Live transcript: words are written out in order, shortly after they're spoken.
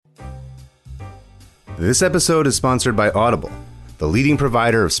This episode is sponsored by Audible, the leading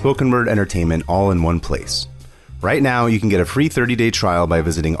provider of spoken word entertainment all in one place. Right now, you can get a free 30-day trial by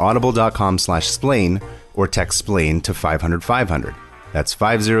visiting audible.com/splain or text SPLAIN to 500-500. That's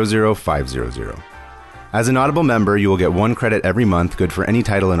 500-500. As an Audible member, you will get 1 credit every month, good for any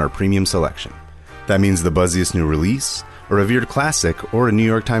title in our premium selection. That means the buzziest new release, a revered classic, or a New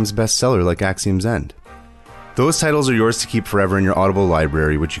York Times bestseller like Axiom's End. Those titles are yours to keep forever in your Audible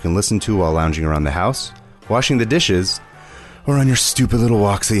library, which you can listen to while lounging around the house, washing the dishes, or on your stupid little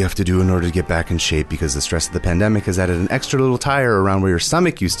walks that you have to do in order to get back in shape because the stress of the pandemic has added an extra little tire around where your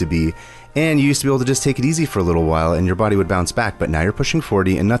stomach used to be, and you used to be able to just take it easy for a little while and your body would bounce back, but now you're pushing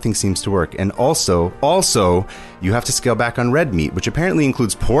 40 and nothing seems to work. And also, you have to scale back on red meat, which apparently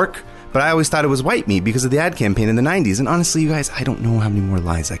includes pork, but I always thought it was white meat because of the ad campaign in the 90s, and honestly, you guys, I don't know how many more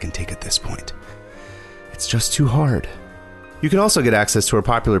lies I can take at this point. It's just too hard. You can also get access to our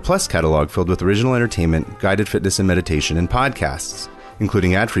Popular Plus catalog filled with original entertainment, guided fitness and meditation, and podcasts,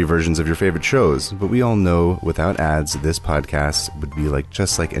 including ad-free versions of your favorite shows. But we all know without ads, this podcast would be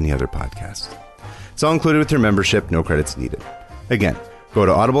just like any other podcast. It's all included with your membership, no credits needed. Again, go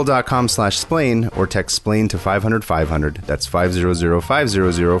to audible.com/splain or text SPLAIN to 500-500. That's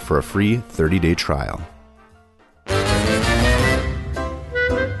 500-500 for a free 30-day trial.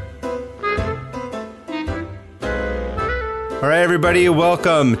 All right, everybody,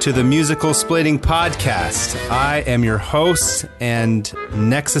 welcome to the Musical Splaining Podcast. I am your host and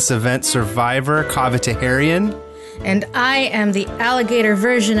Nexus event survivor, Kaveh Taherian. And I am the alligator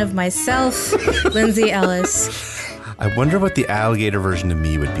version of myself, Lindsay Ellis. I wonder what the alligator version of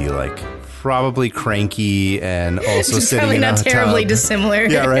me would be like. Probably cranky and also sitting probably in a not tub. Terribly dissimilar.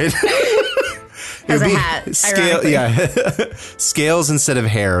 Yeah, right? Has a hat, ironically. Scales instead of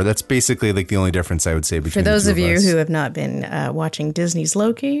hair. That's basically the only difference I would say between For those the of two you us. who have not been watching Disney's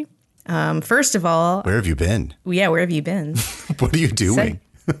Loki, first of all... Where have you been? Yeah, where have you been? What are you doing?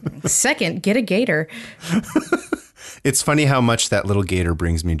 Second, get a gator. It's funny how much that little gator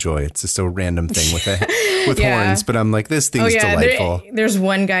brings me joy. It's just a random thing with Yeah. horns, but I'm like, this thing's delightful. There's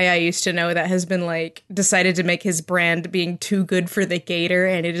one guy I used to know that has been decided to make his brand being too good for the gator,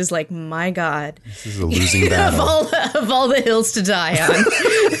 and it is my God. This is a losing battle. of all the hills to die on.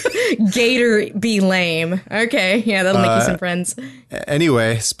 Gator be lame. Okay, yeah, that'll make you some friends.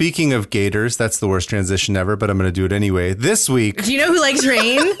 Anyway, speaking of gators, that's the worst transition ever, but I'm going to do it anyway. This week... Do you know who likes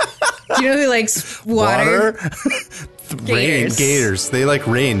rain? Do you know who likes water? Rain. Gators. They like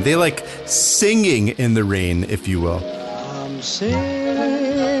rain. They like singing in the rain, if you will. I'm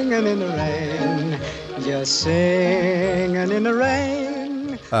singing in the rain, just singing in the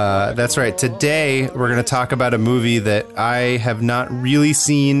rain. That's right. Today, we're going to talk about a movie that I have not really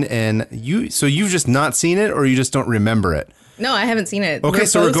seen, and you've just not seen it, or you just don't remember it? No, I haven't seen it. Okay,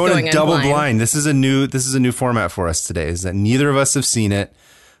 so we're going to double blind. This is a new format for us today, is that neither of us have seen it.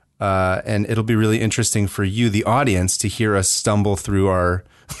 And it'll be really interesting for you, the audience, to hear us stumble through our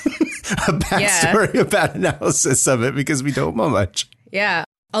backstory about analysis of it because we don't know much. Yeah.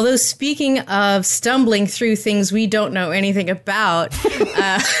 Although speaking of stumbling through things we don't know anything about,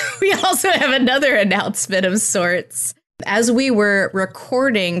 we also have another announcement of sorts. As we were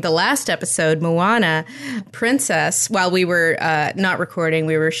recording the last episode, Moana, Princess, while we were not recording,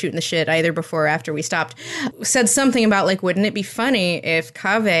 we were shooting the shit either before or after we stopped, said something about wouldn't it be funny if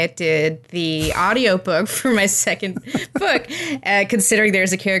Kaveh did the audiobook for my second book, considering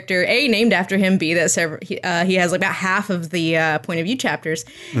there's a character, A, named after him, B, that he has about half of the point of view chapters.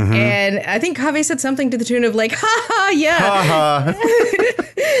 Mm-hmm. And I think Kaveh said something to the tune of ha ha, yeah. Ha ha.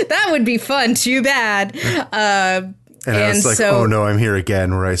 That would be fun. Too bad. And I was oh no, I'm here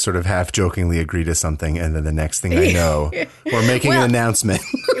again, where I sort of half jokingly agree to something, and then the next thing I know, we're making an announcement.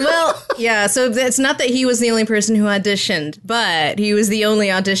 Well, yeah, so it's not that he was the only person who auditioned, but he was the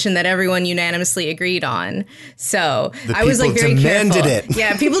only audition that everyone unanimously agreed on. So I was very demanded careful. It.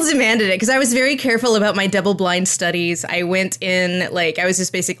 Yeah, people demanded it because I was very careful about my double blind studies. I went in I was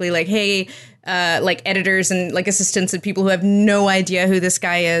just basically hey, editors and assistants and people who have no idea who this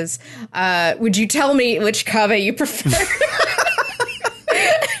guy is. Would you tell me which Kaveh you prefer?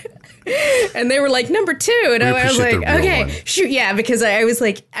 And they were number 2. And I was okay, shoot. Yeah, because I was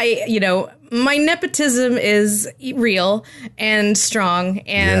my nepotism is real and strong,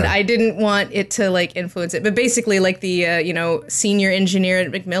 and I didn't want it to influence it. But basically, the senior engineer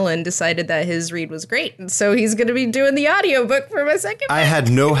at Macmillan decided that his read was great, and so he's going to be doing the audiobook for my second book. I had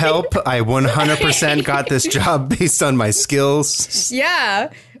no help. I 100% got this job based on my skills.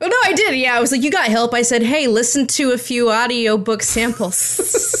 Yeah. Well, no, I did. Yeah, I was you got help. I said, hey, listen to a few audiobook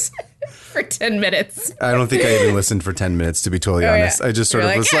samples. for 10 minutes. I don't think I even listened for 10 minutes, to be totally honest. Yeah. I just sort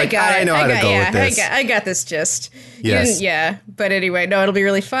You're of was like, I know how to go with this. I got this gist. Yes. Yeah. But anyway, no, it'll be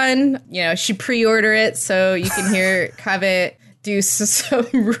really fun. You know, she pre-order it so you can hear Kaveh do some,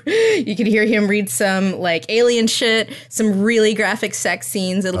 you can hear him read some like alien shit, some really graphic sex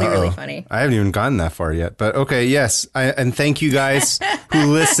scenes. It'll be really funny. I haven't even gotten that far yet, but okay, yes. And thank you guys who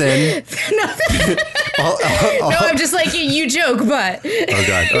listen. No, I'm just like, you joke, but. Oh,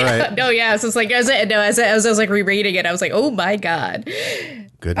 God. All right. No, yeah. So it's like, as I was like rereading it, I was like, oh my God.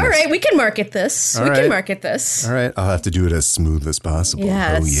 Goodness. All right, we can market this. All we right. can market this. All right. I'll have to do it as smooth as possible.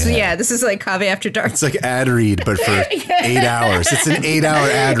 Yes. Oh, Yeah, this is like Kaveh After Dark. It's like ad read, but for 8 hours. It's an 8-hour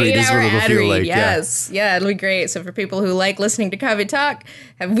ad read is what it'll feel like. Yes. Yeah, it'll be great. So for people who like listening to Kaveh talk,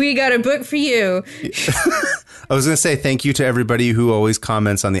 have we got a book for you? I was going to say thank you to everybody who always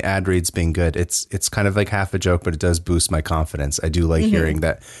comments on the ad reads being good. It's kind of like half a joke, but it does boost my confidence. I do like hearing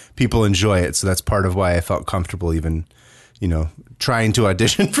that people enjoy it. So that's part of why I felt comfortable even, trying to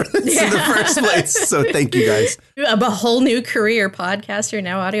audition for this in the first place. So thank you guys. A whole new career, podcaster,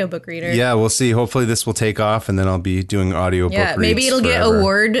 now audiobook reader. Yeah, we'll see. Hopefully this will take off and then I'll be doing audiobook reads maybe it'll get forever.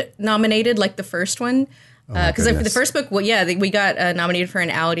 award nominated like the first one. Because the goodness. first book, we got nominated for an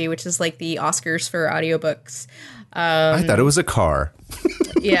Audi, which is like the Oscars for audiobooks. I thought it was a car.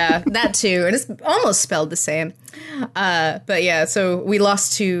 Yeah, that too. And it's almost spelled the same. But yeah, so we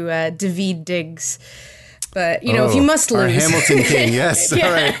lost to David Diggs. But, if you must lose. Our Hamilton King, yes. Yeah,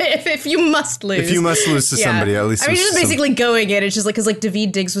 All right. if you must lose. If you must lose to somebody, at least. I mean, just basically going in. It's just like, because like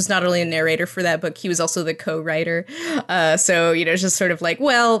David Diggs was not only a narrator for that book, he was also the co-writer. So, it's just sort of like,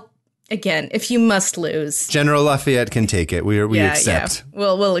 well, again, if you must lose. General Lafayette can take it. We accept.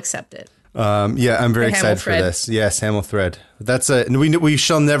 Yeah. We'll accept it. I'm very excited for this. Yes, Hamel Thread. That's we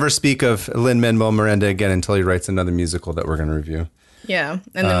shall never speak of Lin-Manuel Miranda again until he writes another musical that we're going to review. Yeah,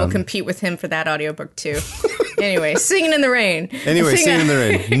 and then we'll compete with him for that audiobook too. Anyway, Singin' in the Rain. Singing in the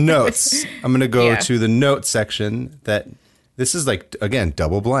Rain. Notes. I'm going to go to the note section. This is like, again,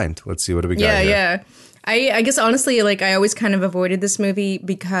 double blind. Let's see what do we got here. Yeah. I guess honestly, like I always kind of avoided this movie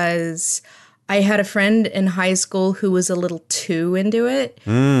because I had a friend in high school who was a little too into it.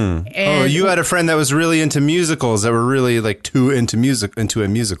 And you had a friend that was really into musicals that were really like too into a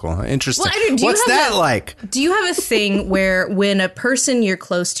musical. Huh? Interesting. Well, What's that like? Do you have a thing where when a person you're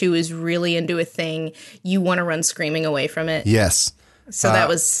close to is really into a thing, you want to run screaming away from it? Yes. So that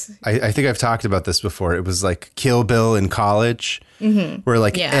was... I think I've talked about this before. It was like Kill Bill in college, where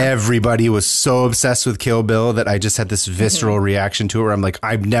like everybody was so obsessed with Kill Bill that I just had this visceral reaction to it where I'm like,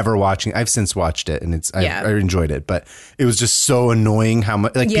 I'm never watching. I've since watched it and I enjoyed it, but it was just so annoying how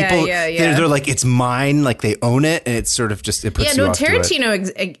much people, they're like, it's mine, like they own it, and it's sort of just, it puts you off to it.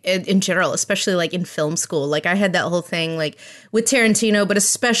 Tarantino in general, especially like in film school, like I had that whole thing like with Tarantino, but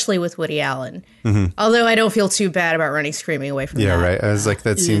especially with Woody Allen. Although I don't feel too bad about running screaming away from that. Yeah, right. I was like,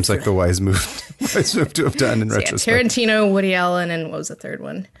 that seems like the wise move to have done in retrospect. Tarantino, Woody Allen, and what was the third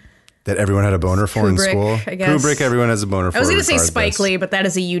one? That everyone had a boner for in school. I guess. Kubrick, everyone has a boner for. I was going to say Spike Lee, but that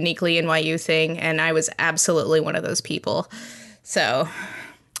is a uniquely NYU thing, and I was absolutely one of those people. So,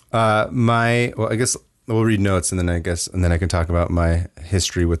 I guess we'll read notes, and then I can talk about my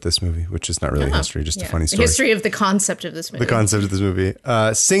history with this movie, which is not really history, just a funny story. The history of the concept of this movie. The concept of this movie.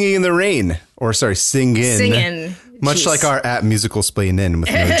 Singing in the Rain, Singin. Singin'. Much like our at musical splainin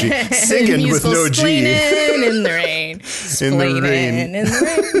with no G. Singin' with no G. Splainin' in the rain. Splainin' in the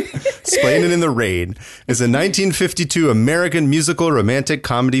rain. Splainin' in the Rain is a 1952 American musical romantic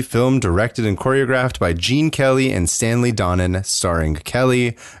comedy film directed and choreographed by Gene Kelly and Stanley Donen, starring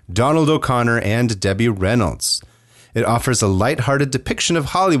Kelly, Donald O'Connor, and Debbie Reynolds. It offers a lighthearted depiction of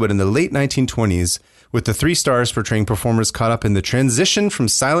Hollywood in the late 1920s, with the 3 stars portraying performers caught up in the transition from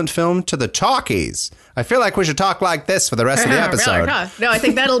silent film to the talkies. I feel like we should talk like this for the rest of the episode. No, I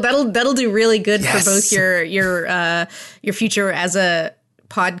think that'll do really good for both your future as a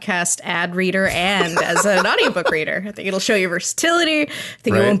podcast ad reader and as an audiobook reader. I think it'll show your versatility. I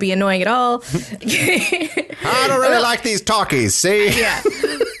think it won't be annoying at all. I don't really like these talkies, see? Yeah.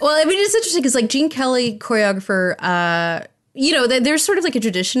 Well, I mean, it's interesting because like Gene Kelly, choreographer, there's sort of like a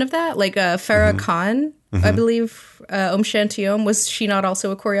tradition of that. Like Farah Khan, I believe, Om Shanti Om, was she not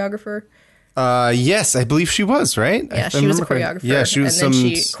also a choreographer? Yes, I believe she was, right? Yeah, she was a choreographer. Yeah, she was and then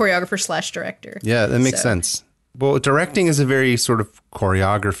she choreographer / director. Yeah, that makes sense. Well, directing is a very sort of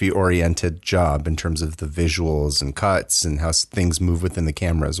choreography-oriented job in terms of the visuals and cuts and how things move within the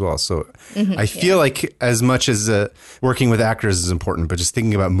camera as well. So I feel like as much as working with actors is important, but just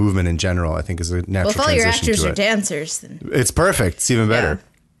thinking about movement in general, I think is a natural transition to it. Well, if all your actors are dancers, then... It's perfect. It's even better.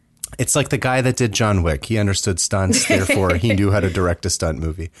 Yeah. It's like the guy that did John Wick. He understood stunts, therefore he knew how to direct a stunt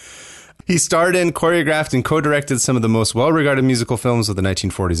movie. He starred in, choreographed, and co-directed some of the most well-regarded musical films of the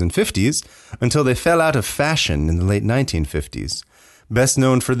 1940s and 50s until they fell out of fashion in the late 1950s. Best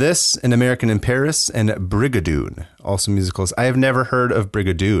known for this, An American in Paris and Brigadoon, also musicals. I have never heard of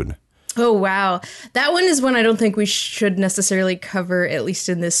Brigadoon. Oh, wow. That one is one I don't think we should necessarily cover, at least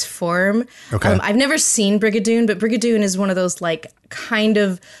in this form. Okay. I've never seen Brigadoon, but Brigadoon is one of those like kind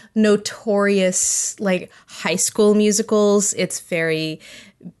of notorious like high school musicals. It's very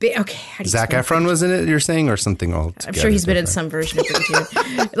big. Okay. How do you Zac explain Efron was in it, you're saying, or something altogether? I'm sure he's been in some version of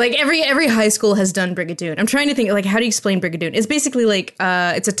Brigadoon. Like every high school has done Brigadoon. I'm trying to think, like, how do you explain Brigadoon? It's basically like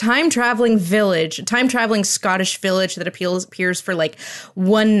it's a time traveling village, a time traveling Scottish village that appears for like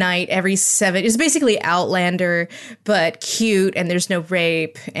one night every 7. It's basically Outlander, but cute, and there's no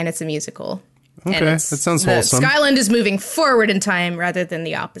rape, and it's a musical. Okay, that sounds wholesome. Skyland is moving forward in time rather than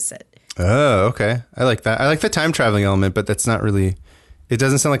the opposite. Oh, okay. I like that. I like the time traveling element, but that's not really. It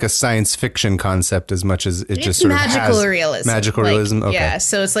doesn't sound like a science fiction concept as much as it just sort of has magical realism. Magical realism. Okay. Yeah,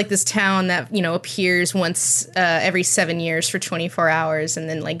 so it's like this town that appears once every 7 years for 24 hours, and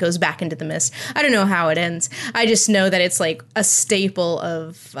then like goes back into the mist. I don't know how it ends. I just know that it's like a staple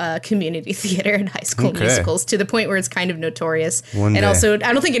of community theater and high school musicals to the point where it's kind of notorious. Also, I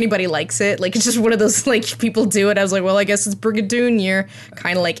don't think anybody likes it. Like it's just one of those like people do it. I was like, well, I guess it's Brigadoon year,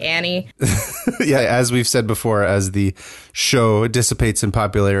 kind of like Annie. Yeah, as we've said before, as the show dissipates in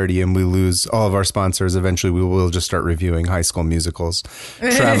popularity and we lose all of our sponsors, eventually we will just start reviewing high school musicals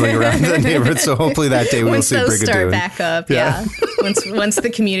traveling around the neighborhood. So hopefully that day we will see Brigadoon. Once those start back up, yeah. once the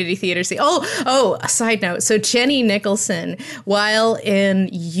community theater see. Oh, a side note. So Jenny Nicholson, while in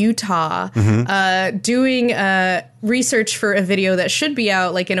Utah, doing research for a video that should be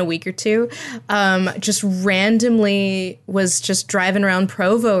out like in a week or two, just randomly was just driving around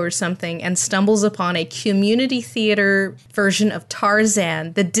Provo or something and stumbles upon a community theater version of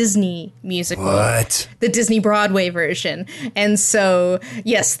Tarzan, the Disney musical. What? The Disney Broadway version. And so,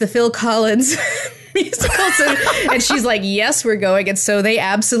 yes, the Phil Collins musicals. And she's like, yes, we're going. And so they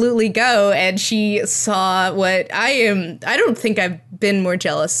absolutely go. And she saw what I don't think I've been more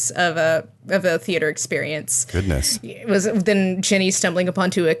jealous of a theater experience. Goodness. It was than Jenny stumbling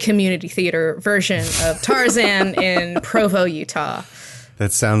upon a community theater version of Tarzan in Provo, Utah.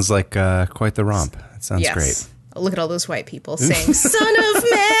 That sounds like quite the romp. That sounds great. Look at all those white people saying, son of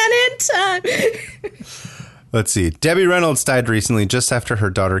man in time. Let's see. Debbie Reynolds died recently just after her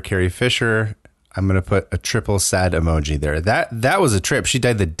daughter, Carrie Fisher. I'm going to put a triple sad emoji there. That was a trip. She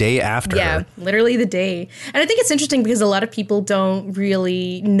died the day after her. Yeah, literally the day. And I think it's interesting because a lot of people don't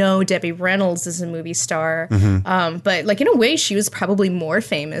really know Debbie Reynolds as a movie star. But like in a way, she was probably more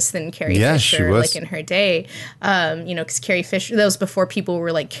famous than Carrie Fisher. She was. Like in her day. Because Carrie Fisher, that was before people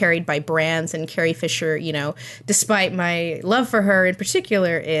were like carried by brands. And Carrie Fisher, despite my love for her in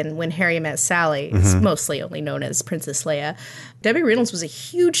particular in When Harry Met Sally, it's mostly only known as Princess Leia. Debbie Reynolds was a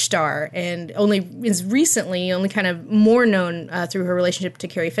huge star and only kind of more known through her relationship to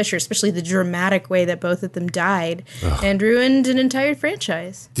Carrie Fisher, especially the dramatic way that both of them died and ruined an entire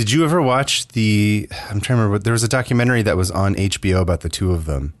franchise. Did you ever watch I'm trying to remember, there was a documentary that was on HBO about the two of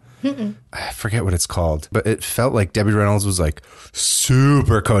them. I forget what it's called, but it felt like Debbie Reynolds was like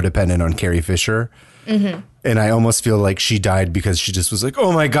super codependent on Carrie Fisher. And I almost feel like she died because she just was like,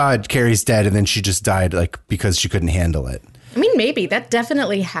 oh my God, Carrie's dead. And then she just died like because she couldn't handle it. I mean, maybe that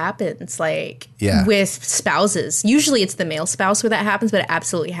definitely happens, like with spouses. Usually it's the male spouse where that happens, but it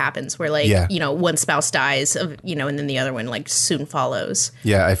absolutely happens where one spouse dies, and then the other one like soon follows.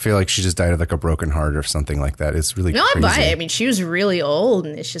 Yeah, I feel like she just died of like a broken heart or something like that. It's really crazy. I buy it. I mean, she was really old,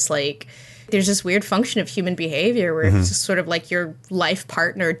 and it's just like there's this weird function of human behavior where it's just sort of like your life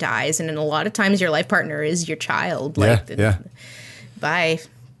partner dies, and then a lot of times your life partner is your child. Bye.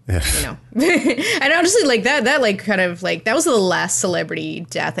 Yeah. And honestly, like that like kind of like that was the last celebrity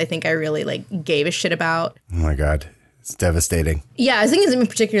death I think I really like gave a shit about. Oh my God. It's devastating. Yeah, I think it's in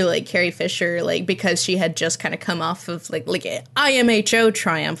particular like Carrie Fisher, like because she had just kind of come off of like IMHO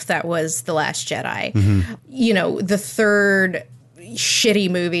triumph that was The Last Jedi. The third shitty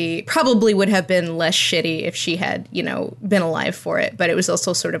movie probably would have been less shitty if she had, been alive for it. But it was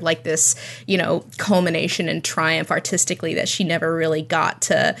also sort of like this, culmination and triumph artistically that she never really got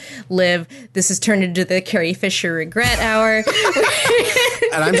to live. This has turned into the Carrie Fisher regret hour.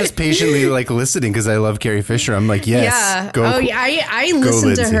 And I'm just patiently like listening because I love Carrie Fisher. I'm like, yes. Yeah. Go, I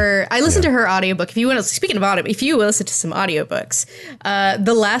listened to Lindsay. her. I listened to her audiobook. If you want to, speaking of audio, if you listen to some audiobooks,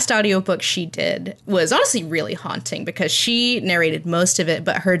 the last audiobook she did was honestly really haunting because she narrated most of it,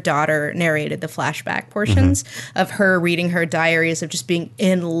 but her daughter narrated the flashback portions of her reading her diaries of just being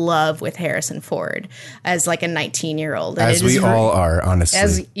in love with Harrison Ford as like a 19-year-old. As we all are,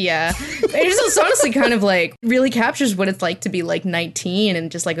 honestly. It's honestly kind of like really captures what it's like to be like 19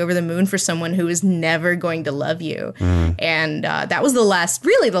 and just like over the moon for someone who is never going to love you. And that was the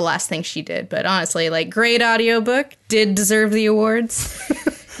last thing she did. But honestly, like great audiobook, did deserve the awards.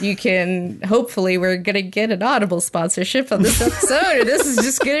 You can, hopefully we're going to get an Audible sponsorship on this episode. Or this is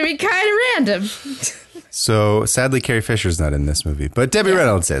just going to be kind of random. So sadly, Carrie Fisher's not in this movie, but Debbie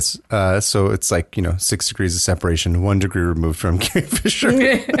Reynolds is. So it's like, 6 degrees of separation, 1 degree removed from Carrie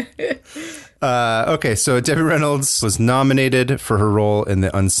Fisher. Okay, so Debbie Reynolds was nominated for her role in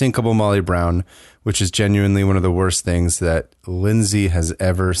The Unsinkable Molly Brown, which is genuinely one of the worst things that Lindsay has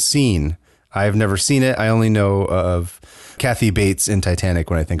ever seen. I've never seen it. I only know of Kathy Bates in Titanic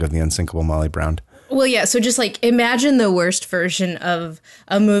when I think of The Unsinkable Molly Brown. Well, yeah, so just like imagine the worst version of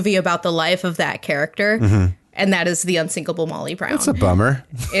a movie about the life of that character. And that is The Unsinkable Molly Brown. It's a bummer.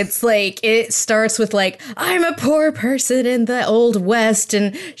 It's like, it starts with like, I'm a poor person in the Old West.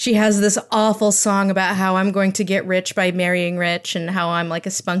 And she has this awful song about how I'm going to get rich by marrying rich and how I'm like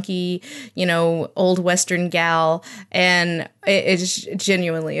a spunky, old Western gal. And it's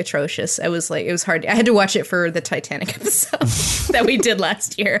genuinely atrocious. It was hard. I had to watch it for the Titanic episode that we did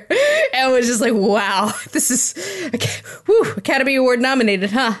last year. And it was just like, wow, this is, Academy Award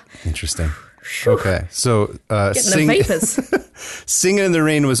nominated, huh? Interesting. Okay, so Singin' in the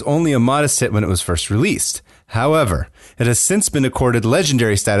Rain was only a modest hit when it was first released. However, it has since been accorded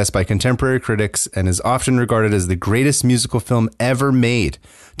legendary status by contemporary critics and is often regarded as the greatest musical film ever made,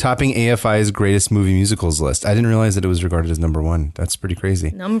 topping AFI's greatest movie musicals list. I didn't realize that it was regarded as number one. That's pretty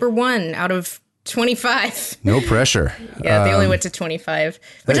crazy. Number one out of 25. No pressure. Yeah, they only went to 25,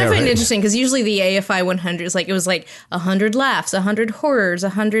 which I find interesting because usually the AFI 100 is like, it was like 100 laughs, 100 horrors,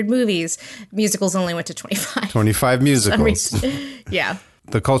 100 movies. Musicals only went to 25. 25 musicals. Yeah.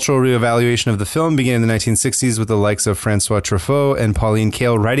 The cultural reevaluation of the film began in the 1960s with the likes of Francois Truffaut and Pauline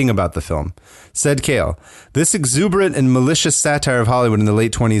Kael writing about the film. Said Kael, "This exuberant and malicious satire of Hollywood in the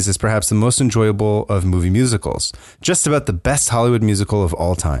late 20s is perhaps the most enjoyable of movie musicals. Just about the best Hollywood musical of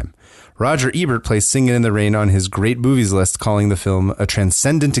all time." Roger Ebert placed Singin' in the Rain on his great movies list, calling the film a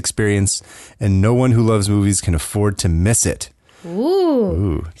transcendent experience, and no one who loves movies can afford to miss it.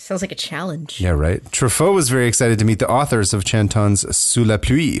 Ooh. Sounds like a challenge. Yeah, right. Truffaut was very excited to meet the authors of Chanton's Sous la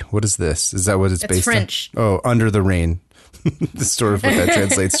pluie. What is this? Is that what it's based French. on? Oh, Under the Rain. That's sort of what that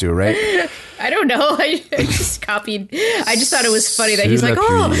translates to, right? I don't know. I just copied. I just thought it was funny that he's like,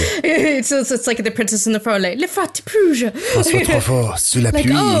 it's like The Princess and the Frog, like, Le Fat Rouge. François Truffaut, Sous la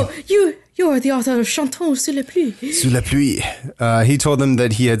pluie. Like, you're the author of Chanton Sous la pluie. Sous la pluie. He told them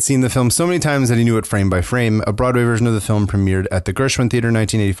that he had seen the film so many times that he knew it frame by frame. A Broadway version of the film premiered at the Gershwin Theater in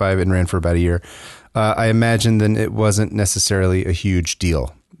 1985 and ran for about a year. I imagine then it wasn't necessarily a huge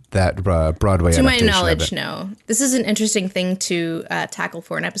deal, that Broadway adaptation. To my of knowledge, it. no. This is an interesting thing to tackle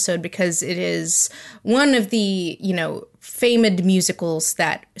for an episode because it is one of the, famed musicals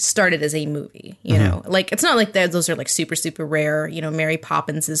that started as a movie, you know, like it's not like those are like super, super rare, Mary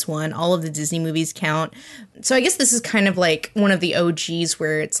Poppins is one, all of the Disney movies count. So I guess this is kind of like one of the OGs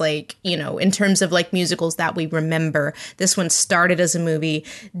where it's like, in terms of like musicals that we remember, this one started as a movie,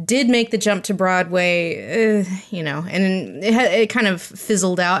 did make the jump to Broadway, and it kind of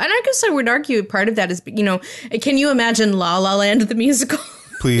fizzled out. And I guess I would argue part of that is, can you imagine La La Land, the musical?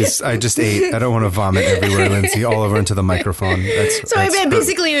 Please, I just ate. I don't want to vomit everywhere, Lindsay, all over into the microphone.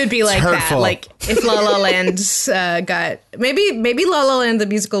 Basically it would be like that. Like if La La Land got maybe La La Land the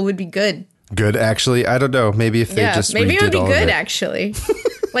musical would be good. Good, actually. I don't know. Maybe if they just maybe it would be good, it. actually.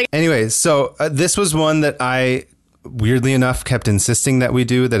 Anyway, so this was one that I weirdly enough kept insisting that we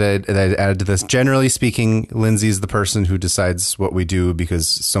do, that I'd added to this. Generally speaking, Lindsay's the person who decides what we do because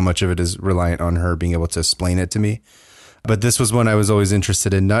so much of it is reliant on her being able to explain it to me. But this was one I was always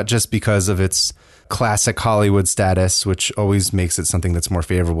interested in, not just because of its classic Hollywood status, which always makes it something that's more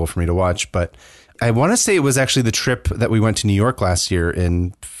favorable for me to watch. But I want to say it was actually the trip that we went to New York last year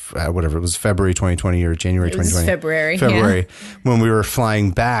in whatever, it was February 2020 or January 2020. February. When we were flying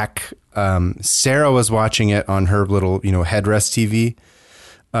back, Sarah was watching it on her little, headrest TV.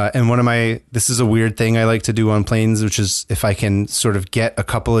 And this is a weird thing I like to do on planes, which is if I can sort of get a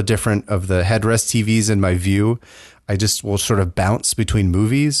couple of different of the headrest TVs in my view, I just will sort of bounce between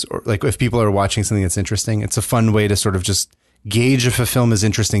movies, or like if people are watching something that's interesting, it's a fun way to sort of just gauge if a film is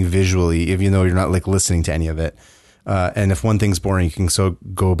interesting visually, even though you're not like listening to any of it. And if one thing's boring, you can so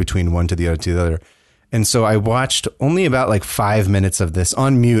go between one to the other. And so I watched only about like 5 minutes of this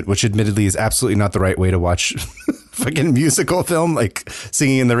on mute, which admittedly is absolutely not the right way to watch fucking musical film, like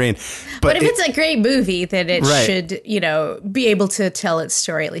Singing in the Rain. But if it's a great movie, then it should, be able to tell its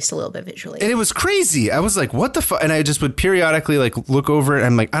story at least a little bit visually. And it was crazy. I was like, what the fuck? And I just would periodically like look over it. And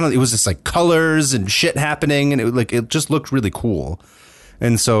I'm like, it was just like colors and shit happening. And it just looked really cool.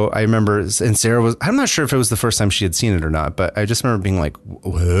 And so I remember, and Sarah I'm not sure if it was the first time she had seen it or not, but I just remember being like,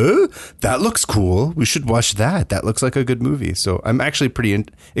 what? That looks cool. We should watch that. That looks like a good movie. So I'm actually pretty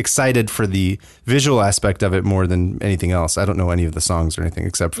excited for the visual aspect of it more than anything else. I don't know any of the songs or anything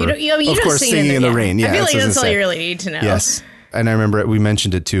except for, of course, Singing in the Rain. Yeah, I feel like that's all you really need to know. Yes. And I remember we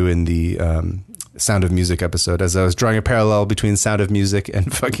mentioned it too in the Sound of Music episode, as I was drawing a parallel between Sound of Music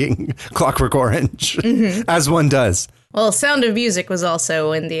and fucking Clockwork Orange, as one does. Well, Sound of Music was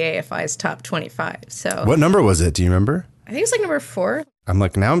also in the AFI's top 25. So what number was it? Do you remember? I think it's like number 4.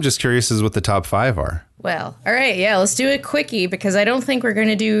 Now I'm just curious as what the top 5 are. Well, all right. Yeah, let's do a quickie because I don't think we're going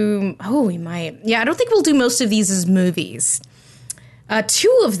to do... Oh, we might. Yeah, I don't think we'll do most of these as movies.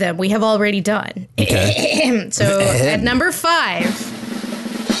 2 of them we have already done. Okay. So at number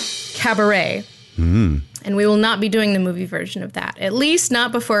 5, Cabaret. And we will not be doing the movie version of that. At least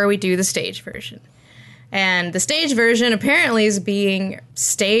not before we do the stage version. And the stage version apparently is being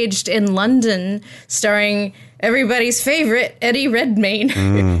staged in London, starring everybody's favorite, Eddie Redmayne.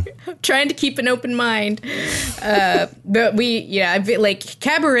 I'm trying to keep an open mind. But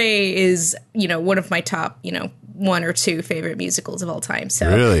Cabaret is, one of my top, 1 or 2 favorite musicals of all time. So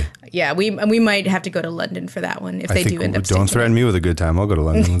really? Yeah, we might have to go to London for that one if they do end up. Don't threaten me with a good time. I'll go to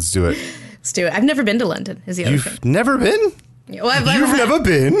London. Let's do it. Let's do it. I've never been to London. Is the other thing. You've never been? Well, You've never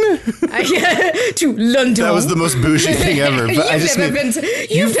been to London. That was the most bougie thing ever. But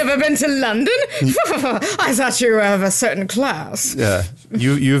you've never been to London? I thought you were of a certain class. Yeah,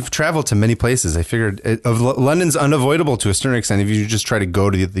 you've traveled to many places. I figured London's unavoidable to a certain extent if you just try to go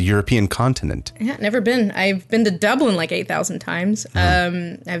to the European continent. Yeah, never been. I've been to Dublin like 8,000 times.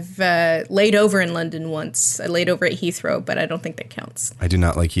 I've laid over in London once. I laid over at Heathrow, but I don't think that counts. I do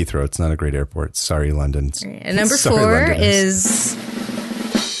not like Heathrow. It's not a great airport. Sorry, London. Right. And number 4 is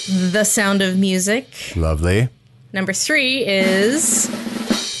The Sound of Music. Lovely. Number 3 is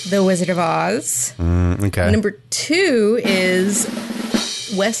The Wizard of Oz. Okay. Number 2 is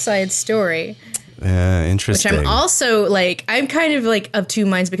West Side Story. Interesting. Which I'm also I'm kind of of two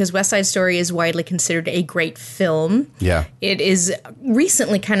minds because West Side Story is widely considered a great film. Yeah. It is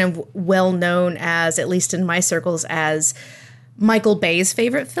recently kind of well known as, at least in my circles, as Michael Bay's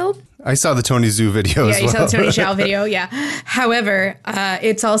favorite film. I saw the Tony Zhou video as well. Yeah, you saw the Tony Zhou video, yeah. However,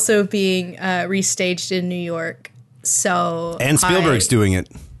 it's also being restaged in New York. So and Spielberg's doing it.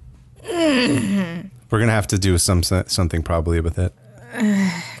 We're going to have to do something probably with it.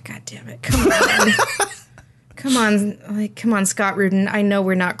 God damn it. Come on. Come on, Scott Rudin. I know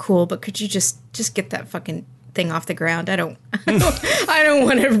we're not cool, but could you just get that fucking thing off the ground? I don't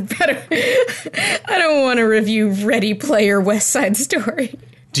want to review Ready Player West Side Story.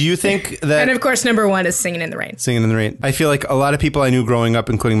 Do you think that... And of course, number 1 is Singin' in the Rain. Singin' in the Rain. I feel like a lot of people I knew growing up,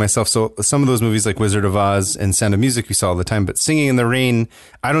 including myself, so some of those movies like Wizard of Oz and Sound of Music we saw all the time, but Singing in the Rain,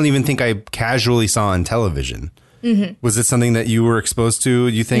 I don't even think I casually saw on television. Mm-hmm. Was it something that you were exposed to?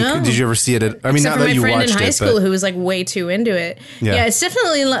 You think? No. Did you ever see it? Not that you watched it. Except for my friend in high school who was way too into it. Yeah, it's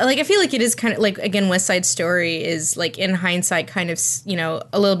definitely I feel like it is kind of again, West Side Story is in hindsight kind of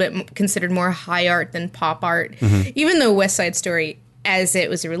a little bit considered more high art than pop art. Mm-hmm. Even though West Side Story, as it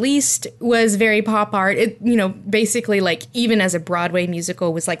was released, was very pop art. It basically even as a Broadway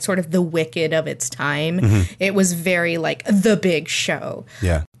musical was sort of the Wicked of its time. Mm-hmm. It was very the big show.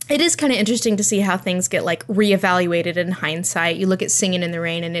 Yeah. It is kind of interesting to see how things get reevaluated in hindsight. You look at Singin' in the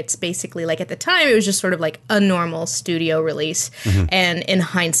Rain and it's basically at the time it was just sort of a normal studio release. Mm-hmm. And in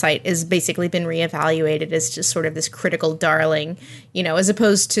hindsight has basically been reevaluated as just sort of this critical darling, as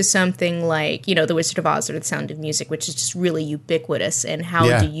opposed to something like, The Wizard of Oz or The Sound of Music, which is just really ubiquitous. And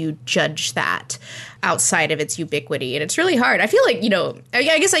how do you judge that outside of its ubiquity? And it's really hard. I feel I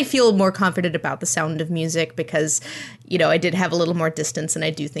guess I feel more confident about The Sound of Music because, I did have a little more distance and I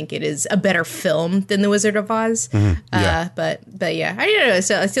do think it is a better film than The Wizard of Oz. Mm-hmm. Yeah. But yeah, I don't know.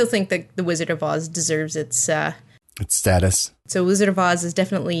 So I still think that The Wizard of Oz deserves its status. So Wizard of Oz is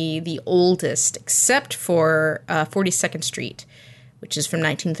definitely the oldest, except for 42nd Street, which is from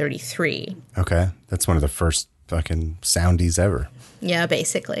 1933. Okay. That's one of the first fucking soundies ever. Yeah,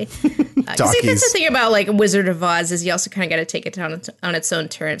 basically. Because that's the thing about Wizard of Oz is you also kind of got to take it on its own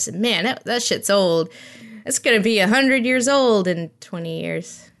terms. And man, that shit's old. It's going to be 100 years old in 20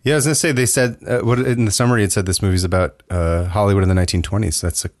 years. Yeah, I was going to say, they said, what in the summary, it said this movie's about Hollywood in the 1920s.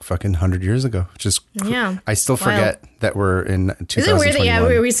 That's like fucking 100 years ago. Just, yeah. I still forget that we're in 2021. Isn't it weird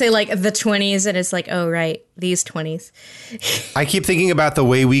that, we say like the 20s and it's like, oh, right, these 20s. I keep thinking about the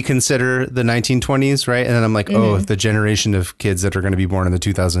way we consider the 1920s, right? And then I'm like, oh, the generation of kids that are going to be born in the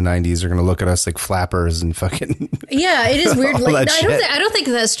 2090s are going to look at us like flappers and fucking... Yeah, it is weird. Like, I don't think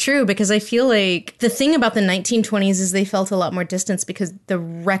that's true, because I feel like the thing about the 1920s is they felt a lot more distance because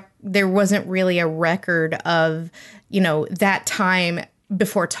there wasn't really a record of, that time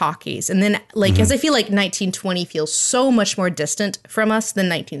before talkies. And then as I feel like 1920 feels so much more distant from us than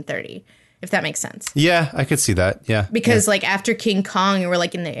 1930, if that makes sense. Yeah, I could see that. Yeah. Because after King Kong, we're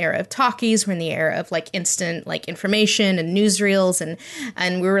in the era of talkies, we're in the era of instant information and newsreels,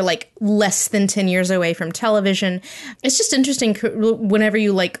 and we were less than 10 years away from television. It's just interesting whenever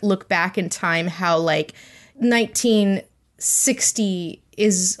you look back in time how 1960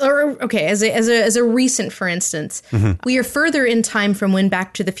 is, or okay, as a recent, for instance, we are further in time from when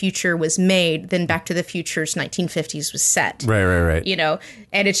Back to the Future was made than Back to the Future's 1950s was set. Right.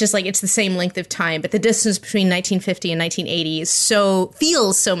 And it's just it's the same length of time, but the distance between 1950 and 1980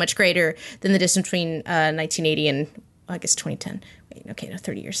 feels so much greater than the distance between 1980 and, I guess, 2010. Wait, okay, no,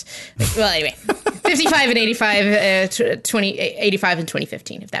 30 years. Well, anyway, 55 and 85, 85 and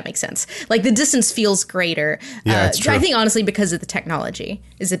 2015, if that makes sense. The distance feels greater. Yeah, it's true. I think, honestly, because of the technology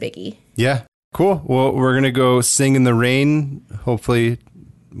is a biggie. Yeah, cool. Well, we're going to go sing in the rain, hopefully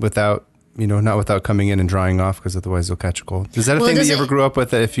without, not without coming in and drying off, because otherwise you'll catch a cold. Is that a thing that you ever grew up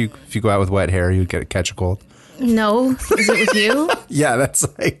with, that if you go out with wet hair, you'd catch a cold? No. Is it with you? Yeah, that's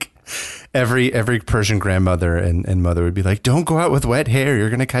every Persian grandmother and mother would be like, don't go out with wet hair, you're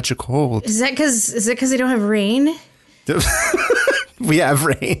going to catch a cold. Is it because they don't have rain? We have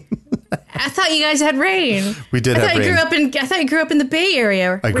rain. I thought you guys had rain. We did have rain. I thought you grew up in the Bay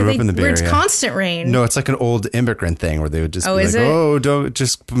Area. I grew up in the Bay Area. Where it's constant rain. No, it's like an old immigrant thing where they would just be don't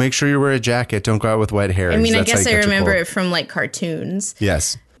just make sure you wear a jacket. Don't go out with wet hair. I mean, I guess I remember it from cartoons.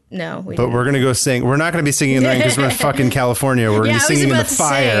 Yes. No, but we're going to go sing. We're not going to be singing in the rain because we're in fucking California. We're going to be singing in the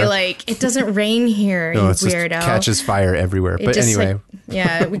fire. Say, it doesn't rain here, no, you it's weirdo. Just catches fire everywhere. But anyway.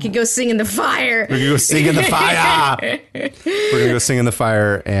 We could go sing in the fire. We're going to go sing in the fire. We're going to go sing in the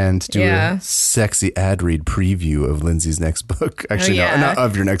fire and do a sexy ad read preview of Lindsay's next book. Actually, no, not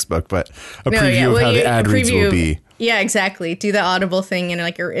of your next book, but a preview of how the ad reads will be. Yeah, exactly. Do the Audible thing and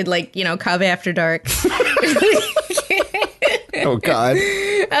Cave After Dark. Oh, God.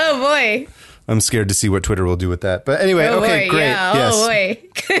 Oh, boy. I'm scared to see what Twitter will do with that. But anyway, okay, boy, great. Yeah, yes. Oh, boy.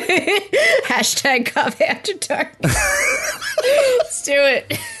 Hashtag Cave After Dark. Let's do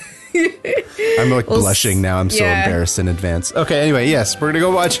it. I'm blushing now. I'm so embarrassed in advance. Okay, anyway, yes, we're going to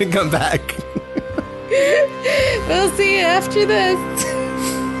go watch and come back. We'll see you after this.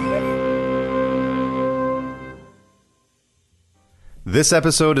 This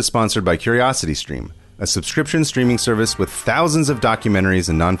episode is sponsored by CuriosityStream, a subscription streaming service with thousands of documentaries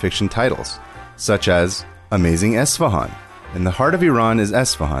and nonfiction titles, such as Amazing Esfahan. In the heart of Iran is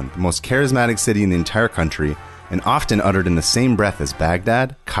Esfahan, the most charismatic city in the entire country, and often uttered in the same breath as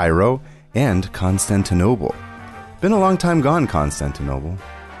Baghdad, Cairo, and Constantinople. Been a long time gone, Constantinople.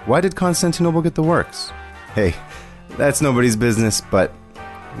 Why did Constantinople get the works? Hey, that's nobody's business, but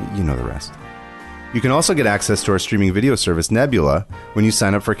you know the rest. You can also get access to our streaming video service, Nebula, when you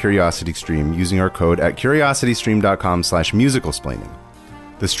sign up for CuriosityStream using our code at curiositystream.com/musicalsplaining.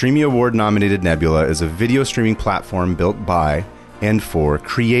 The Streamy Award-nominated Nebula is a video streaming platform built by and for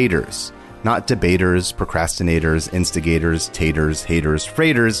creators, not debaters, procrastinators, instigators, taters, haters,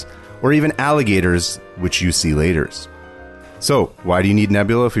 freighters, or even alligators, which you see laters. So, why do you need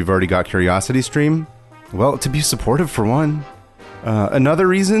Nebula if we've already got CuriosityStream? Well, to be supportive, for one. Another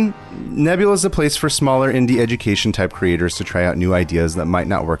reason, Nebula is a place for smaller indie education-type creators to try out new ideas that might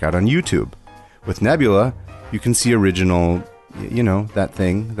not work out on YouTube. With Nebula, you can see original, that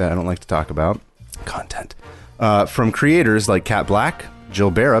thing that I don't like to talk about, content, from creators like Kat Black, Jill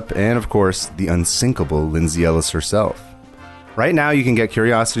Barrett, and, of course, the unsinkable Lindsay Ellis herself. Right now, you can get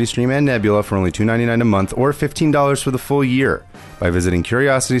CuriosityStream and Nebula for only $2.99 a month or $15 for the full year by visiting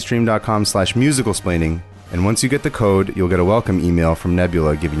curiositystream.com/musicalsplaining. And once you get the code, you'll get a welcome email from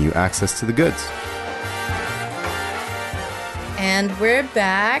Nebula giving you access to the goods. And we're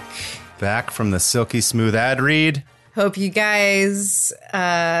back. Back from the silky smooth ad read. Hope you guys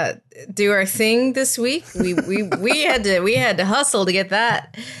do our thing this week. We had to hustle to get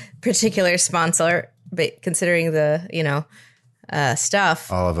that particular sponsor, but considering the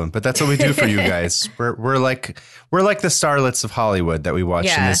stuff. All of them. But that's what we do for you guys. We're like the starlets of Hollywood that we watch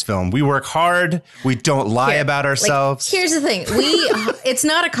in this film. We work hard. We don't lie about ourselves. Here's the thing. It's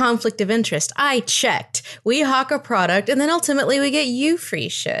not a conflict of interest. I checked. We hawk a product and then ultimately we get you free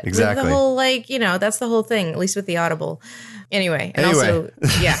shit. Exactly. The whole, that's the whole thing, at least with the Audible. Anyway. Also,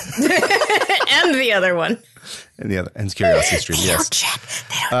 yeah. And the other one. And it's Curiosity Stream. They don't check.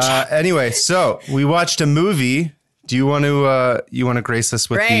 Anyway, so we watched a movie. Do you want to grace us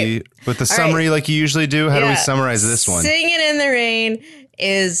with the summary like you usually do? How do we summarize this one? Singin' in the Rain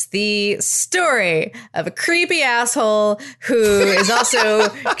is the story of a creepy asshole who is also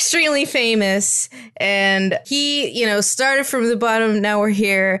extremely famous. And he, started from the bottom. Now we're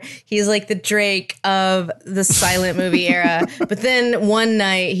here. He's like the Drake of the silent movie era. But then one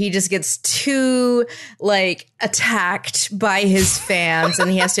night he just gets too attacked by his fans and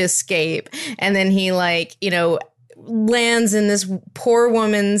he has to escape. And then he lands in this poor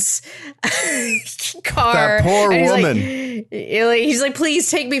woman's car. That poor woman. He's like, please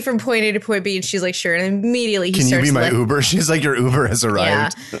take me from point A to point B. And she's like, sure. And immediately Can you be my Uber? She's like, your Uber has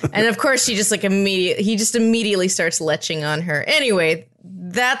arrived. Yeah. And of course she just immediately starts leching on her. Anyway,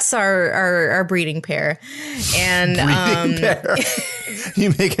 that's our breeding pair. And pair.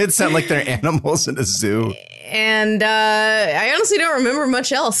 You make it sound like they're animals in a zoo. And I honestly don't remember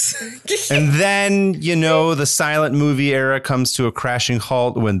much else. And then, the silent movie era comes to a crashing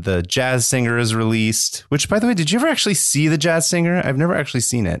halt when The Jazz Singer is released. Which, by the way, did you ever actually see The Jazz Singer? I've never actually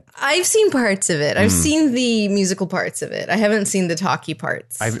seen it. I've seen parts of it. I've seen the musical parts of it. I haven't seen the talkie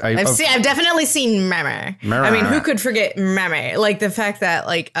parts. I've definitely seen Meme. I mean, who could forget Meme? Like the fact that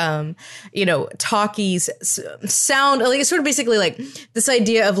talkies sound it's sort of basically like this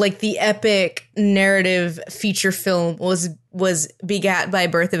idea of the epic narrative feature film was begat by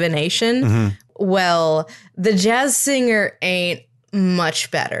Birth of a Nation. Mm-hmm. Well, The Jazz Singer ain't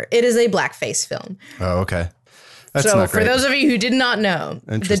much better. It is a blackface film. Oh, okay. That's so not for great. Those of you who did not know,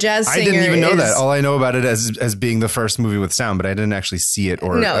 The Jazz Singer I didn't even know that. All I know about it as being the first movie with sound, but I didn't actually see it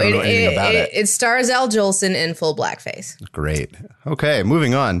or I don't know anything about it. It stars Al Jolson in full blackface. Great. Okay,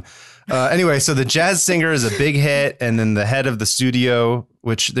 moving on. Anyway, so The Jazz Singer is a big hit, and then the head of the studio,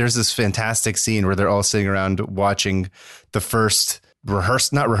 which there's this fantastic scene where they're all sitting around watching the first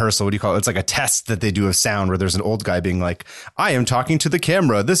not rehearsal. What do you call it? It's like a test that they do of sound where there's an old guy being like, I am talking to the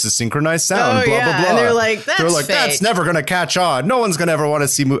camera. This is synchronized sound, blah, blah, blah. And they're like, fake. That's never going to catch on. No one's going to ever want to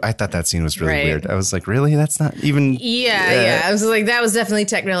see I thought that scene was really weird. I was like, really? That's not even. Yeah. I was like, that was definitely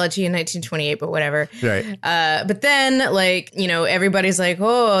technology in 1928, but whatever. Right. But then everybody's like,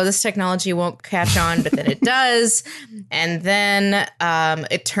 oh, this technology won't catch on, but then it does. And then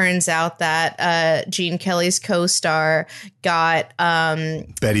it turns out that Gene Kelly's co-star got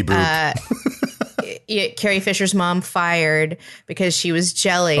Betty Boop. Carrie Fisher's mom fired because she was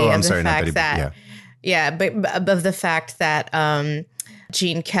jelly of the fact that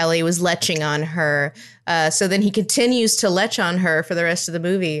Gene Kelly was leching on her. So then he continues to lech on her for the rest of the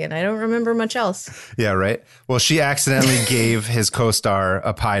movie, and I don't remember much else. Yeah, right. Well, she accidentally gave his co-star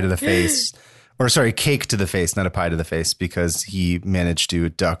a pie to the face. Or sorry, cake to the face, not a pie to the face, because he managed to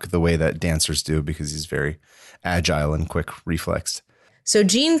duck the way that dancers do because he's very agile and quick reflexed. So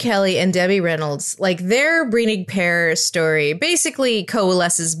Gene Kelly and Debbie Reynolds, their breeding pair story basically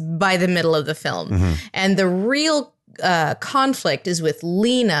coalesces by the middle of the film. Mm-hmm. And the real conflict is with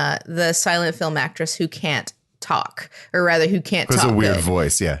Lena, the silent film actress who can't talk, or rather who can't talk. It's a weird good.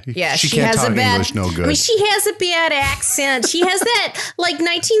 Voice, yeah. Yeah, she can't has talk a bad English no good. I mean, she has a bad accent. She has that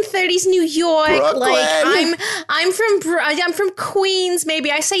 1930s New York. Brooklyn. I'm from Queens.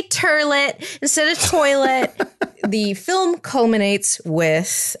 Maybe I say turlet instead of toilet. The film culminates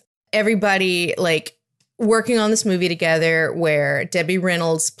with everybody working on this movie together, where Debbie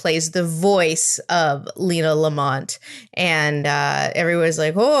Reynolds plays the voice of Lena Lamont, and everybody's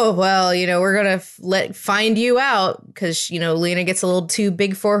like, oh, well, we're gonna find you out because Lena gets a little too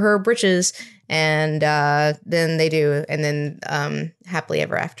big for her britches, and then they do, and then happily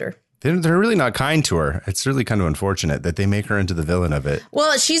ever after. They're really not kind to her. It's really kind of unfortunate that they make her into the villain of it.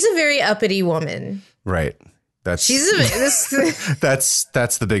 Well, she's a very uppity woman, right? That's the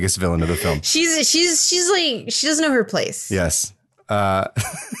biggest villain of the film. She's like, she doesn't know her place. Yes. I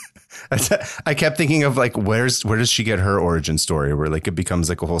kept thinking of where does she get her origin story, where it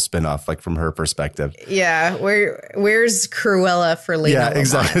becomes a whole spinoff from her perspective. Yeah. Where's Cruella for Lena? Yeah,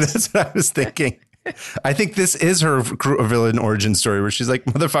 exactly. That's what I was thinking. I think this is her villain origin story where she's like,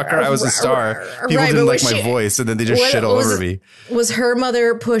 motherfucker, I was a star. People didn't like my voice, and then they just shit all over me. Was her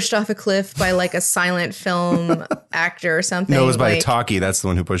mother pushed off a cliff by like a silent film actor or something? No, it was by a talkie. That's the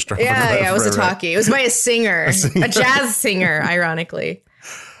one who pushed her off a cliff. Yeah, it was a talkie. It was by a singer, a jazz singer, ironically.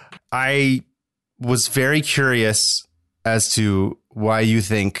 I was very curious as to why you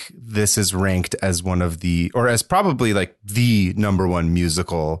think this is ranked as one of the, or as probably like the number one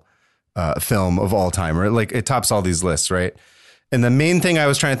musical film of all time, or like it tops all these lists, right? And the main thing I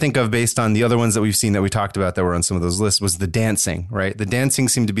was trying to think of based on the other ones that we've seen that we talked about that were on some of those lists was the dancing, right? The dancing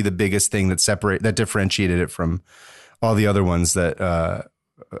seemed to be the biggest thing that differentiated it from all the other ones that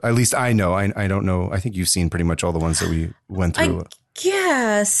at least I know. I don't know. I think you've seen pretty much all the ones that we went through.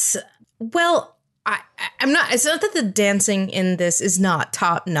 Yes. Well, I'm not. It's not that the dancing in this is not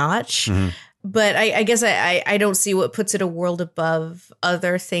top notch, but I guess I don't see what puts it a world above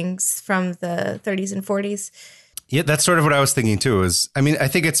other things from the 30s and 40s. Yeah, that's sort of what I was thinking too. I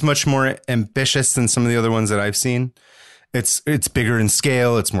think it's much more ambitious than some of the other ones that I've seen. It's bigger in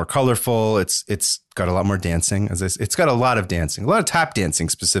scale. It's more colorful. It's got a lot more dancing. It's got a lot of dancing, a lot of tap dancing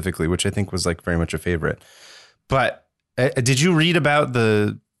specifically, which I think was like very much a favorite. But did you read about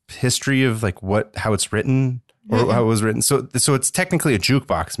the history of like how it's written or how it was written? So it's technically a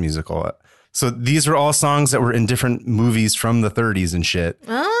jukebox musical. So these are all songs that were in different movies from the 30s and shit.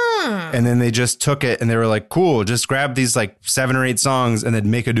 And then they just took it and they were like, cool, just grab these like 7 or 8 songs and then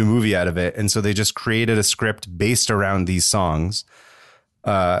make a new movie out of it. And so they just created a script based around these songs,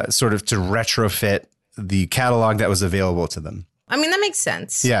 sort of to retrofit the catalog that was available to them. I mean, that makes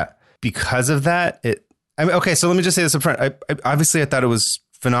sense. Yeah. Because of that, okay, so let me just say this up front. I thought it was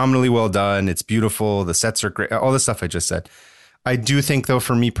phenomenally well done. It's beautiful. The sets are great. All the stuff I just said. I do think, though,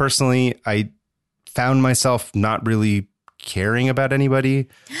 for me personally, I found myself not really caring about anybody.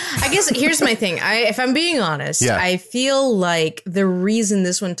 I guess here's my thing. If I'm being honest, I feel like the reason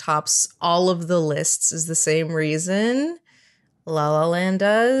this one tops all of the lists is the same reason La La Land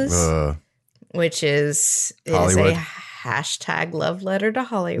does, which is Hollywood. A hashtag love letter to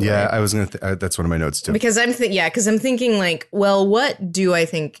Hollywood. Yeah, I was going to that's one of my notes too. Because I'm thinking like, well, what do I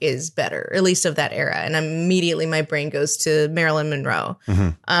think is better, at least of that era? And immediately my brain goes to Marilyn Monroe.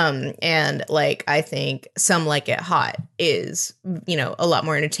 And like, I think Some Like It Hot is, a lot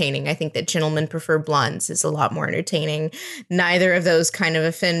more entertaining. I think that Gentlemen Prefer Blondes is a lot more entertaining. Neither of those kind of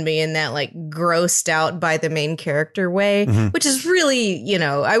offend me in that like grossed out by the main character way, which is really,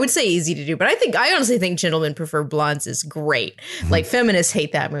 I would say easy to do. But I honestly think Gentlemen Prefer Blondes is great. Like feminists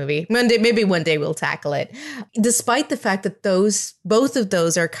hate that movie. Maybe one day we'll tackle it. Despite the fact that both of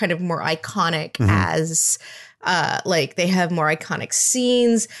those are kind of more iconic as like they have more iconic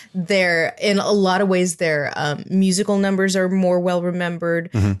scenes. They're in a lot of ways their musical numbers are more well remembered.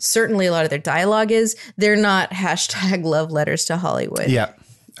 Certainly a lot of their dialogue is. They're not hashtag love letters to Hollywood. Yeah.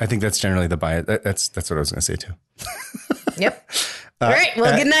 I think that's generally the bias. That's what I was going to say too. Yep. All right.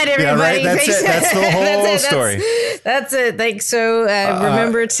 Well, good night, everybody. Yeah, right. That's it. That's the whole story. That's it. Like, so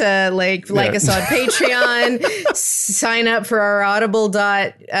remember to like us on Patreon, sign up for our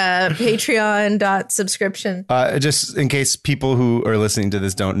audible.patreon subscription. Just in case people who are listening to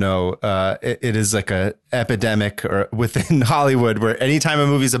this don't know, it is like a epidemic or within Hollywood where anytime a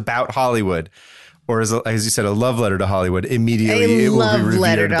movie's about Hollywood, or as you said, a love letter to Hollywood, immediately it will be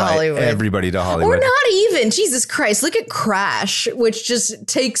revered by everybody to Hollywood. Or not even. Jesus Christ. Look at Crash, which just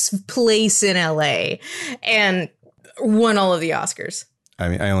takes place in LA and won all of the Oscars. I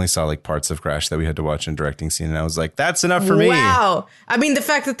mean, I only saw like parts of Crash that we had to watch in directing scene, and I was like, that's enough for me. Wow. I mean, the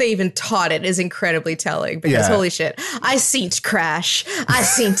fact that they even taught it is incredibly telling because holy shit, I seen Crash. I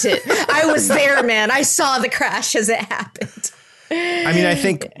seen it. I was there, man. I saw the crash as it happened. I mean, I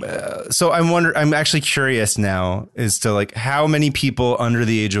think so. I'm actually curious now as to like how many people under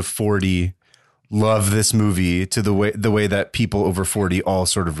the age of 40 love this movie to the way that people over 40 all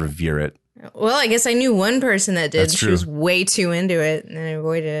sort of revere it. Well, I guess I knew one person that did. That's true. She was way too into it and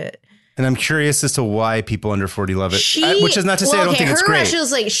avoided it. And I'm curious as to why people under 40 love it. Which is not to say I don't think it's great. She was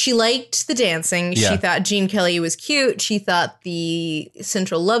like, she liked the dancing. Yeah. She thought Gene Kelly was cute. She thought the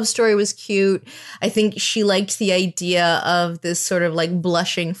central love story was cute. I think she liked the idea of this sort of like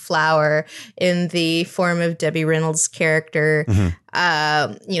blushing flower in the form of Debbie Reynolds' character.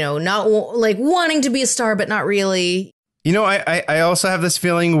 Not like wanting to be a star, but not really. I also have this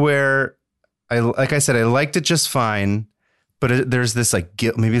feeling where like I said, I liked it just fine. But there's this like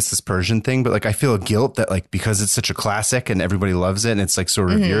guilt. Maybe it's this Persian thing, but like I feel a guilt that like because it's such a classic and everybody loves it and it's like so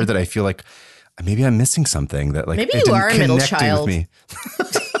revered that I feel like maybe I'm missing something that like maybe you are a middle child. With me.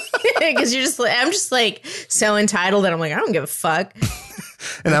 Because I'm just like so entitled that I'm like I don't give a fuck.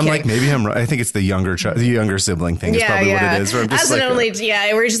 And I'm like, maybe I'm wrong. I think it's the younger sibling thing is probably what it is. Where I'm just as an only,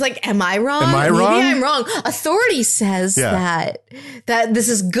 we're just like, am I wrong? Am I maybe wrong? I'm wrong. Authority says that this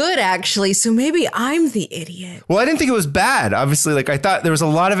is good, actually. So maybe I'm the idiot. Well, I didn't think it was bad. Obviously, like I thought there was a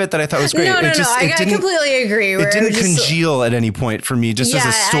lot of it that I thought was great. I completely agree. It didn't congeal at any point for me, just as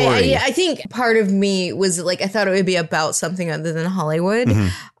a story. I think part of me was like, I thought it would be about something other than Hollywood. Mm-hmm.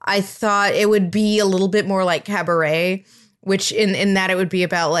 I thought it would be a little bit more like Cabaret, which in that it would be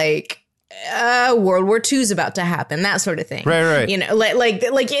about like World War II is about to happen, that sort of thing. Right. You know, like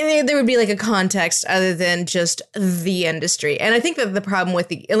there would be like a context other than just the industry. And I think that the problem with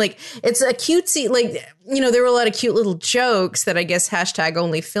it's a cutesy, like, you know, there were a lot of cute little jokes that I guess hashtag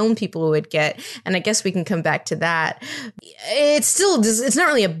only film people would get. And I guess we can come back to that. It's not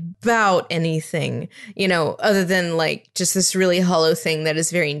really about anything, you know, other than like just this really hollow thing that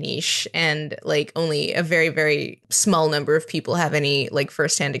is very niche and like only a very, very small number of people have any like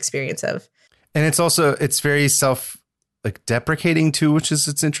firsthand experience of. And it's very deprecating too,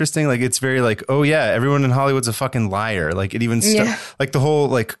 it's interesting. Like it's very like, oh yeah, everyone in Hollywood's a fucking liar. Like it even like the whole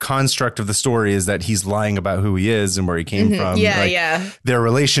like construct of the story is that he's lying about who he is and where he came from. Their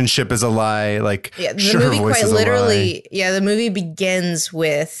relationship is a lie. Like the movie quite literally. Yeah, the movie begins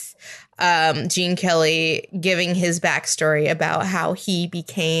with Gene Kelly giving his backstory about how he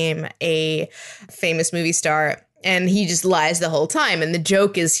became a famous movie star. And he just lies the whole time. And the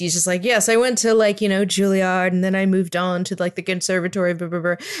joke is he's just like, yes, I went to like, you know, Juilliard and then I moved on to like the conservatory, blah, blah,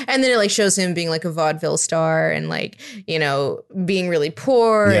 blah. And then it like shows him being like a vaudeville star and like, you know, being really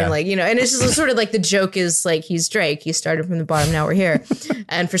poor and like, you know, and it's just sort of like the joke is like, he's Drake. He started from the bottom. Now we're here.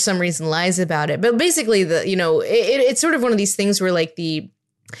 And for some reason lies about it. But basically it's sort of one of these things where like the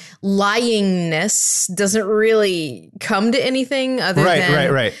lyingness doesn't really come to anything other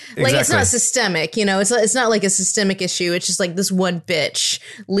than right. Exactly. Like it's not systemic, you know, it's not like a systemic issue. It's just like this one bitch,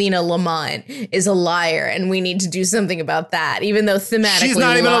 Lena Lamont, is a liar and we need to do something about that, even though thematically she's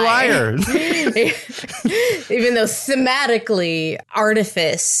not even a liar. Even though thematically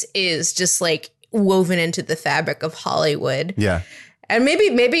artifice is just like woven into the fabric of Hollywood. Yeah. And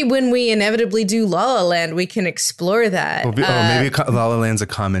maybe when we inevitably do La La Land, we can explore that. Maybe La La Land's a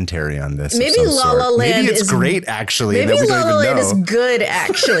commentary on this. Maybe La La Land is great, actually. Maybe La La Land is good,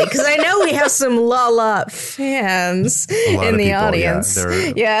 actually, because I know we have some La La fans in the audience.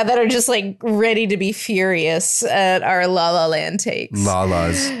 Yeah, that are just like ready to be furious at our La La Land takes.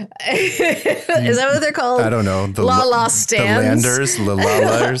 La-las. Is that what they're called? I don't know. The La La stands. The Landers, the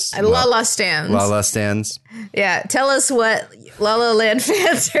La-lars. La La stands. La La stands. Yeah, tell us what La La Land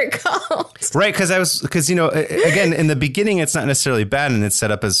fans are called. Right, because you know, again, in the beginning, it's not necessarily bad, and it's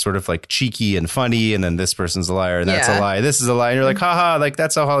set up as sort of like cheeky and funny, and then this person's a liar, and that's a lie, this is a lie, and you're like, haha, like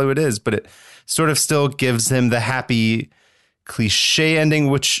that's how Hollywood is, but it sort of still gives him the happy cliche ending,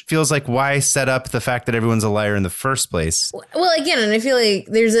 which feels like why set up the fact that everyone's a liar in the first place. Well, again, and I feel like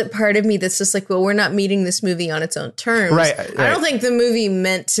there's a part of me that's just like, well, we're not meeting this movie on its own terms. Right. I don't think the movie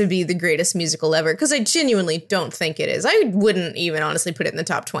meant to be the greatest musical ever, because I genuinely don't think it is. I wouldn't even honestly put it in the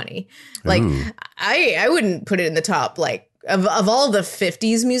top 20. Like, I wouldn't put it in the top, like, of all the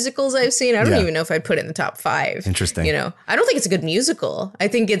 50s musicals I've seen, I don't even know if I'd put it in the top 5. Interesting. You know, I don't think it's a good musical. I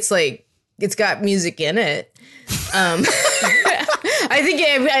think it's like, it's got music in it. I think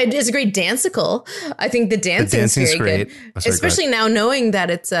it's a great dancicle. I think the dancing's very great. Good. Especially now knowing that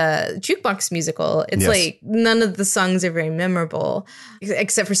it's a jukebox musical. It's like none of the songs are very memorable,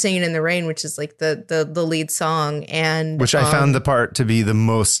 except for Singin' in the Rain, which is like the lead song. And which I found the part to be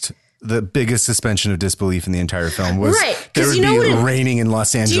the biggest suspension of disbelief in the entire film was there would be raining in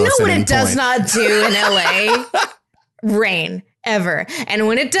Los Angeles. Do you know what it does not do in LA? Rain. Ever. And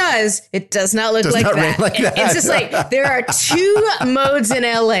when it does not look like that. It's just like there are 2 modes in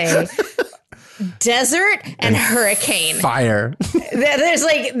LA. Desert and hurricane. Fire.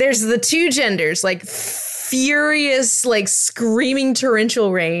 There's the 2 genders, like furious, like screaming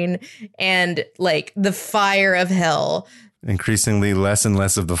torrential rain and like the fire of hell. Increasingly less and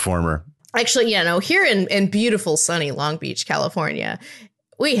less of the former. Actually, here in beautiful sunny Long Beach, California,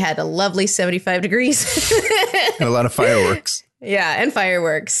 we had a lovely 75 degrees. And a lot of fireworks. Yeah, and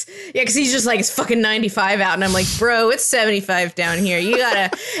fireworks. Yeah, because he's just like, it's fucking 95 out. And I'm like, bro, it's 75 down here. You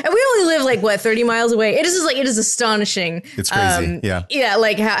gotta... And we only live like, what, 30 miles away? It is astonishing. It's crazy, yeah. Yeah,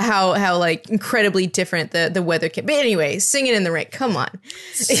 like how like incredibly different the weather can... But anyway, Singin' in the Rain. Come on.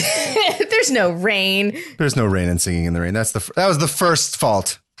 There's no rain. There's no rain in Singin' in the Rain. That was the first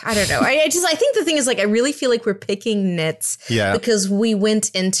fault. I don't know. I think the thing is, like, I really feel like we're picking nits because we went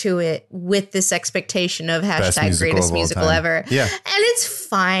into it with this expectation of hashtag greatest musical ever. Yeah. And it's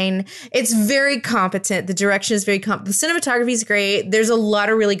fine. It's very competent. The direction is very the cinematography is great. There's a lot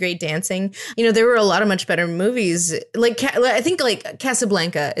of really great dancing. You know, there were a lot of much better movies. Like, I think like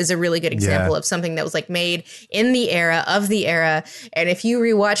Casablanca is a really good example of something that was like made in the era of the era. And if you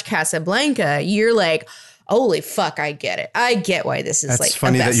rewatch Casablanca, you're like, holy fuck, I get it. I get why this is That's like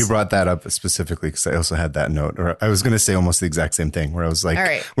funny that you brought that up specifically because I also had that note. Or I was going to say almost the exact same thing where I was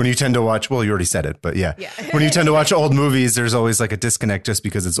like, when you tend to watch, well, you already said it, but yeah. When you tend to watch old movies, there's always like a disconnect just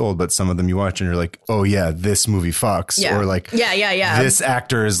because it's old. But some of them you watch and you're like, oh yeah, this movie fucks. Yeah. Or like, this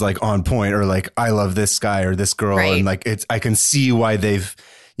actor is like on point, or like, I love this guy or this girl. Right. And like, I can see why they've,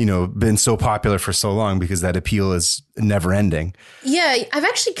 you know, been so popular for so long because that appeal is never ending. Yeah, I've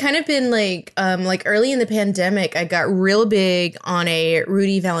actually kind of been like early in the pandemic, I got real big on a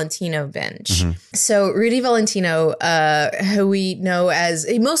Rudy Valentino binge. Mm-hmm. So Rudy Valentino, who we know as,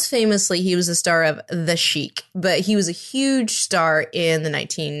 most famously, he was a star of The Chic, but he was a huge star in the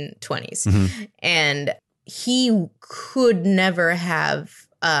 1920s. Mm-hmm. And he could never have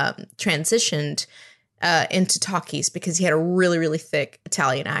transitioned into talkies because he had a really, really thick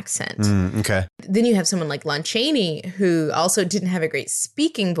Italian accent. Okay. Then you have someone like Lon Chaney, who also didn't have a great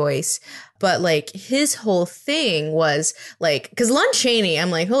speaking voice, but like his whole thing was like, because Lon Chaney, I'm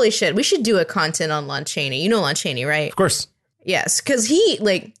like, holy shit, we should do a content on Lon Chaney. You know Lon Chaney, right? Of course. Yes, because he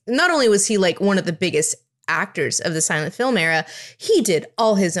like, not only was he like one of the biggest actors of the silent film era, he did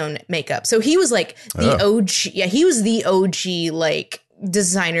all his own makeup. So he was like the OG. Yeah, he was the OG like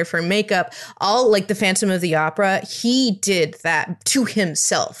designer for makeup. All like the Phantom of the Opera, he did that to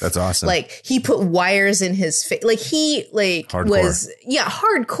himself. That's awesome. Like he put wires in his face. Like he like hardcore. Was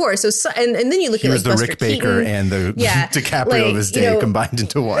hardcore. So and then you look at like the Buster Rick Keaton. Baker and the DiCaprio of his day combined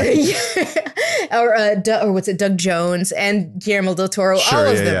into one. Or what's it, Doug Jones and Guillermo del Toro, all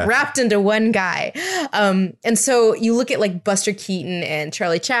of them wrapped into one guy. And so you look at like Buster Keaton and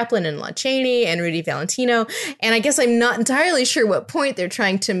Charlie Chaplin and Lon Chaney and Rudy Valentino, and I guess I'm not entirely sure what point they're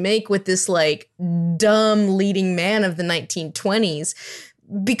trying to make with this like dumb leading man of the 1920s,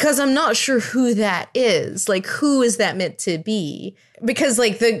 because I'm not sure who that is. Like, who is that meant to be? Because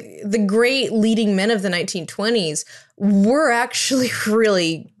like the great leading men of the 1920s were actually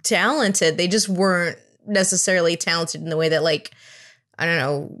really talented. They just weren't necessarily talented in the way that, like, I don't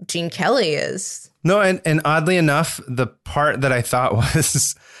know, Gene Kelly is. No, and oddly enough, the part that I thought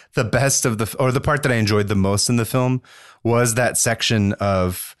was the best of the part that I enjoyed the most in the film was that section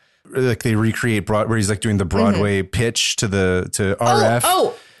of like they recreate where he's like doing the Broadway pitch to RF.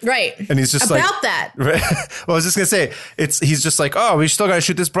 Oh, right. And he's just about that. Right? Well, I was just gonna say he's just like, oh, we still got to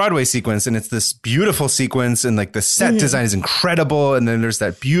shoot this Broadway sequence, and it's this beautiful sequence, and like the set design is incredible, and then there's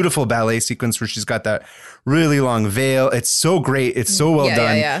that beautiful ballet sequence where she's got that really long veil. It's so great. It's so well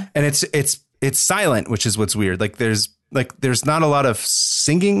done, and it's silent, which is what's weird. Like there's not a lot of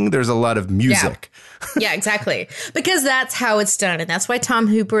singing. There's a lot of music. Yeah, exactly. Because that's how it's done. And that's why Tom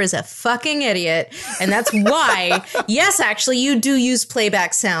Hooper is a fucking idiot. And that's why, yes, actually, you do use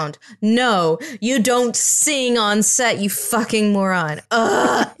playback sound. No, you don't sing on set, you fucking moron.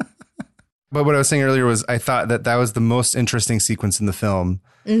 Ugh. But what I was saying earlier was I thought that was the most interesting sequence in the film.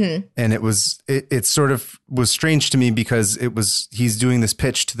 Mm-hmm. And it sort of was strange to me because he's doing this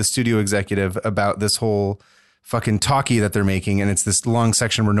pitch to the studio executive about this whole fucking talkie that they're making. And it's this long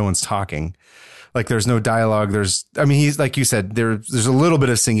section where no one's talking. Like there's no dialogue. He's like you said, there's a little bit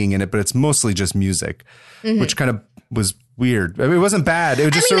of singing in it, but it's mostly just music, which kind of was weird. I mean, it wasn't bad.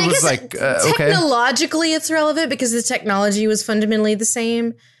 It just sort of was like, okay. Technologically, it's relevant because the technology was fundamentally the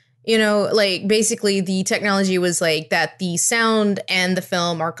same. You know, like basically the technology was like that the sound and the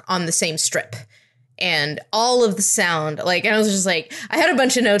film are on the same strip. And all of the sound, like, and I was just like, I had a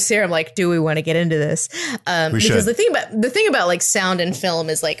bunch of notes here. I'm like, do we want to get into this? Because the thing about like sound and film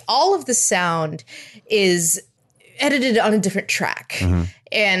is like all of the sound is edited on a different track. Mm-hmm.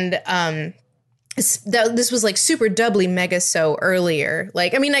 And this was like super doubly mega so earlier.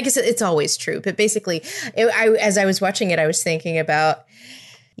 Like, I mean, I guess it's always true. But basically, as I was watching it, I was thinking about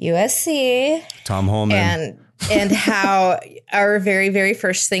USC. Tom Holman. And how our very, very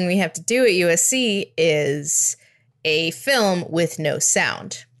first thing we have to do at USC is a film with no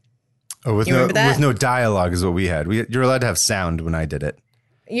sound. Oh, with no dialogue is what we had. You're allowed to have sound when I did it.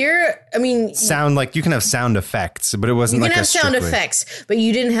 Sound, like you can have sound effects, but it wasn't like a strictly. You can have sound effects, but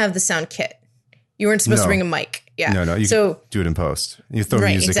you didn't have the sound kit. You weren't supposed to bring a mic. Yeah. No, you can do it in post. You throw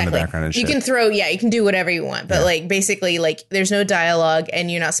music in the background and shit. You can you can do whatever you want. But like basically like there's no dialogue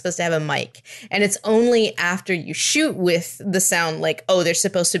and you're not supposed to have a mic. And it's only after you shoot with the sound like, oh, there's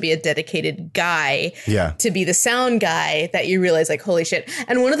supposed to be a dedicated guy to be the sound guy that you realize like, holy shit.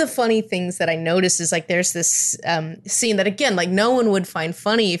 And one of the funny things that I noticed is like there's this scene that, again, like no one would find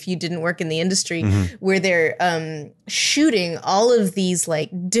funny if you didn't work in the industry where they're shooting all of these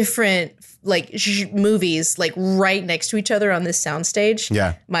like different like movies like right next to each other on this soundstage.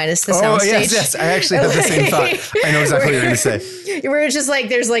 Yeah. Minus the soundstage. Oh, yes. I actually have the same thought. I know exactly what you're going to say. Where it's just like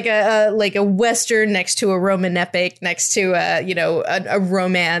there's like a Western next to a Roman epic, next to a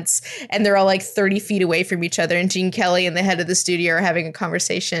romance, and they're all like 30 feet away from each other. And Gene Kelly and the head of the studio are having a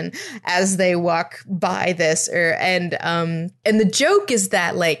conversation as they walk by this. And the joke is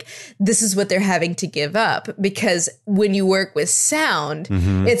that like this is what they're having to give up, because when you work with sound,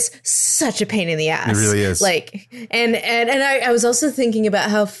 it's such a pain in the ass. It really is. Like, and I was also thinking about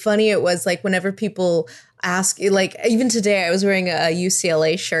how funny it was, like whenever people ask, like even today I was wearing a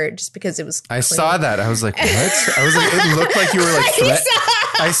UCLA shirt just because it was clean. I saw that. I was like, what? I was like, it looked like you were like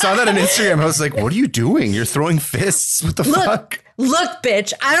I saw that on Instagram. I was like, what are you doing? You're throwing fists. What the fuck? Look,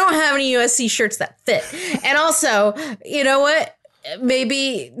 bitch, I don't have any USC shirts that fit. And also, you know what?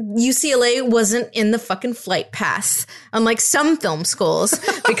 Maybe UCLA wasn't in the fucking flight pass, unlike some film schools,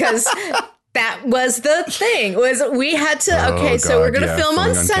 because that was the thing, was we had to, so we're going to film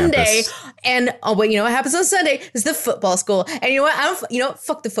on Sunday. Campus. And you know what happens on Sunday is the football school. And you know what?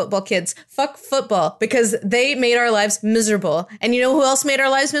 Fuck the football kids. Fuck football, because they made our lives miserable. And you know who else made our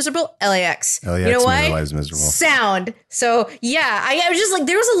lives miserable? LAX. LAX you know made our lives miserable. Sound. So yeah, I was just like,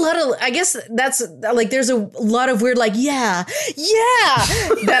 there was a lot of, I guess that's like, there's a lot of weird, like, but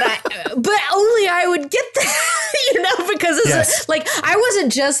only I would get that, because it's like, I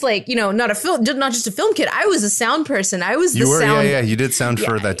wasn't just like, not just a film kid. I was a sound person. I was sound. Yeah, you did sound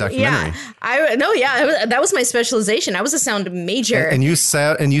for that documentary. That was my specialization. I was a sound major. And you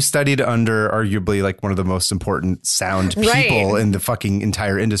studied under arguably like one of the most important sound people in the fucking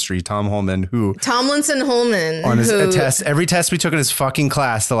entire industry, Tomlinson Holman. On his test, every test we took in his fucking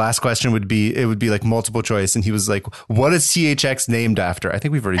class, the last question would be like multiple choice. And he was like, what is THX named after? I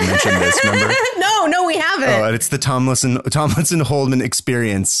think we've already mentioned this, remember? No, we haven't. Oh, and it's the Tomlinson Holman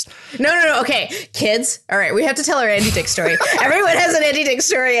experience. No. Okay, kids. All right, we have to tell our Andy Dick story. Everyone has an Andy Dick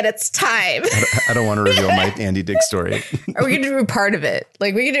story, and it's time. I don't want to reveal my Andy Dick story. Are we going to do part of it?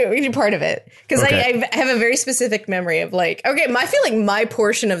 Like we can do part of it, because I have a very specific memory of like, okay, I feel like my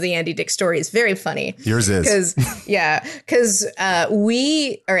portion of the Andy Dick story is very funny. Yours is because all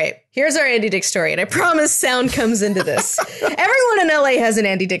right. Here's our Andy Dick story, and I promise sound comes into this. Everyone in LA has an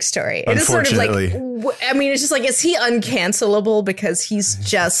Andy Dick story. It is sort of like, it's just like, is he uncancelable because he's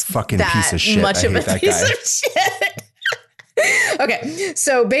just fucking that piece of shit. Much of a piece of shit? Okay,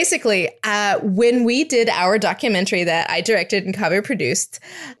 so basically, when we did our documentary that I directed and cover produced,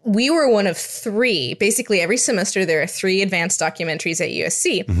 we were one of three. Basically, every semester there are 3 advanced documentaries at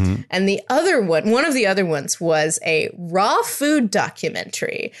USC, and one of the other ones was a raw food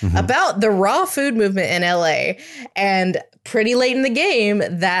documentary about the raw food movement in LA. And pretty late in the game,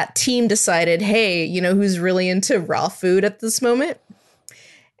 that team decided, hey, you know who's really into raw food at this moment?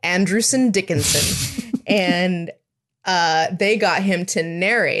 Anderson Dickinson. And they got him to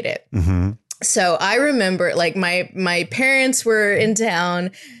narrate it. So I remember, like, my parents were in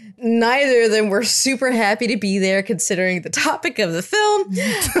town. Neither of them were super happy to be there, considering the topic of the film.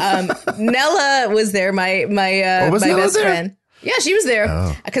 Nella was there, my best friend. Yeah, she was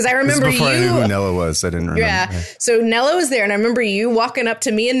there. Because I remember before I knew who Nella was. I didn't remember. Yeah. So Nella was there, and I remember you walking up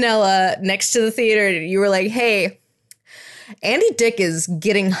to me and Nella next to the theater. And you were like, hey, Andy Dick is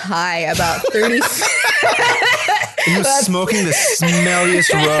getting high about 30 He was smoking the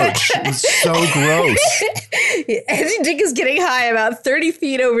smelliest roach. It was so gross. Andy Dick is getting high about 30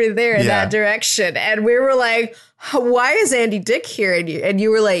 feet over there in that direction. And we were like, why is Andy Dick here? And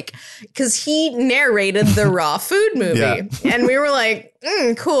you were like, because he narrated the raw food movie. And we were like,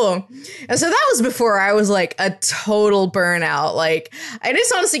 cool. And so that was before I was like a total burnout. Like, it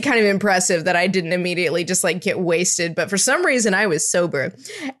is honestly kind of impressive that I didn't immediately just like get wasted. But for some reason I was sober.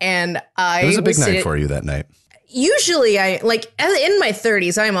 And it was a big night for you that night. Usually in my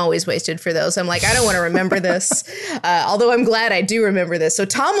 30s, I'm always wasted for those. I'm like, I don't want to remember this. Although I'm glad I do remember this. So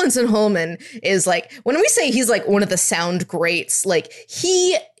Tomlinson Holman is like, when we say he's like one of the sound greats, like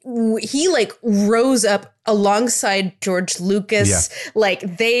he like rose up alongside George Lucas.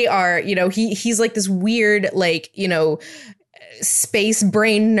 Like they are, he's like this weird, like, space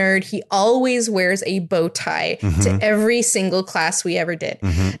brain nerd. He always wears a bow tie to every single class we ever did.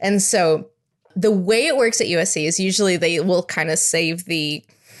 And so The way it works at USC is usually they will kind of save the,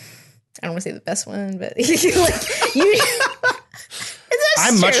 I don't want to say the best one, but like you.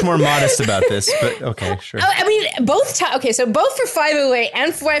 I'm much more modest about this, but okay, sure. I mean, so both for 508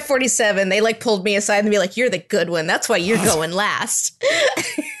 and 547, they like pulled me aside and be like, "You're the good one. That's why you're going last."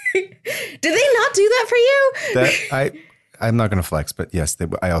 Did they not do that for you? I'm not going to flex, but yes,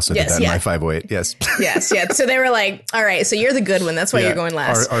 I also did that in my 508. Yes. Yes. Yeah. So they were like, all right, so you're the good one. That's why you're going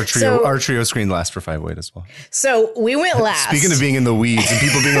last. Our trio screened last for 508 as well. So we went last. Speaking of being in the weeds and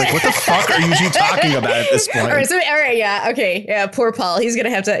people being like, what the fuck are you two talking about at this point? All right. Yeah. Okay. Yeah. Poor Paul. He's going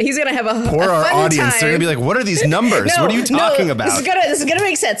to have a poor our audience. Time. They're going to be like, what are these numbers? What are you talking about? This is going to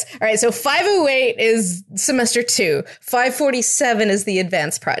make sense. All right. So 508 is semester 2. 547 is the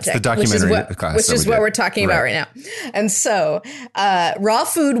advanced project. It's the documentary class. Which is what we're talking about right now. And so raw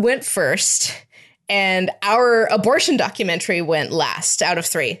food went first, and our abortion documentary went last out of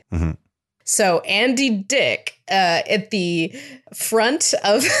 3. Mm-hmm. So Andy Dick at the front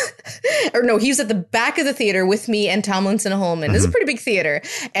of, or no, he was at the back of the theater with me and Tomlinson Holman. Mm-hmm. It's a pretty big theater.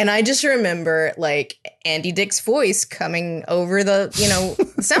 And I just remember like Andy Dick's voice coming over the,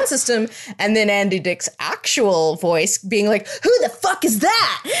 sound system. And then Andy Dick's actual voice being like, who the fuck is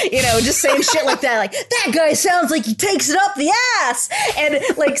that? Just saying shit like that. Like, that guy sounds like he takes it up the ass. And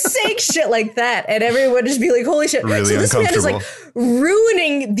like saying shit like that. And everyone just be like, holy shit. Really so this man is like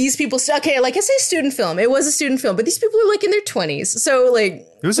ruining these people's, okay, like I say student film. It was a student film, but these people are like in their 20s. So like,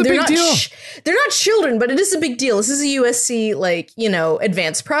 it was a big deal. They're not children, but it is a big deal. This is a USC, like,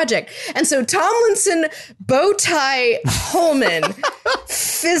 advanced project. And so Tomlinson Bowtie Holman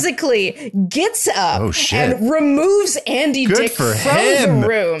physically gets up and removes Andy Dick from the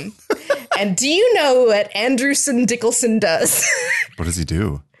room. And do you know what Anderson Dickelson does? What does he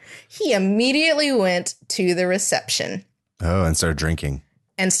do? He immediately went to the reception. Oh, and started drinking.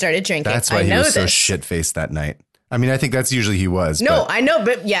 That's why he was so shit-faced that night. I mean, I think that's usually he was. No, I know.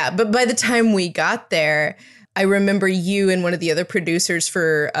 But by the time we got there, I remember you and one of the other producers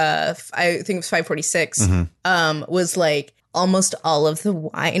for, I think it was 546, was like, almost all of the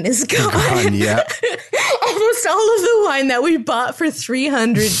wine is gone. Yeah. Almost all of the wine that we bought for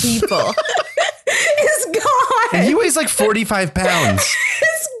 300 people is gone. And he weighs like 45 pounds.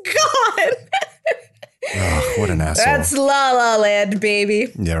 It's gone. Oh, what an asshole. That's La La Land,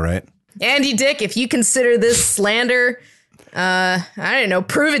 baby. Yeah, right. Andy Dick, if you consider this slander, I don't know,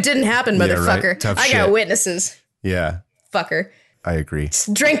 prove it didn't happen, motherfucker. Right. Tough I shit. got witnesses. Yeah. Fucker. I agree.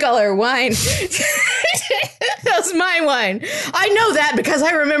 Just drink all our wine. That was my wine. I know that because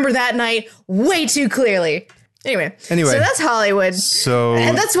I remember that night way too clearly. Anyway. So that's Hollywood.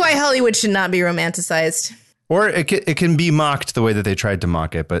 And that's why Hollywood should not be romanticized. Or it can be mocked the way that they tried to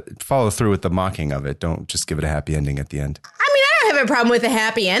mock it, but follow through with the mocking of it. Don't just give it a happy ending at the end. I mean, I don't have a problem with a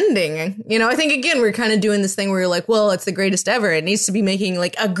happy ending. I think, again, we're kind of doing this thing where you're like, well, it's the greatest ever. It needs to be making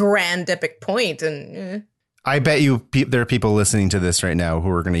like a grand epic point. And I bet you there are people listening to this right now who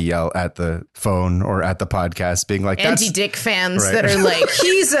are going to yell at the phone or at the podcast being like, anti-Dick fans that are like,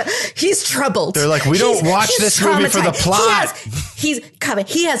 he's troubled. They're like, we don't watch this movie for the plot.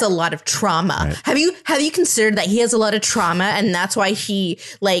 He has a lot of trauma. Right. Have you considered that he has a lot of trauma and that's why he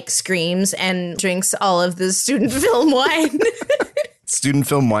like screams and drinks all of the student film wine? Student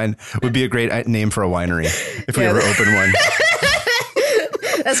film wine would be a great name for a winery if we ever open one.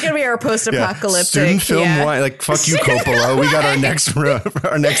 That's gonna be our post-apocalyptic student film wine. Like fuck you, Coppola. We got our next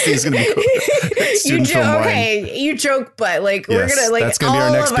thing is gonna be student film wine. Okay, you joke, but like we're gonna like that's gonna be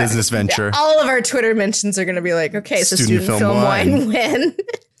our next business venture. All of our Twitter mentions are gonna be like, okay, so student film wine win.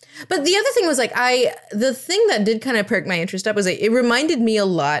 But the other thing was like the thing that did kind of perk my interest up was like, it reminded me a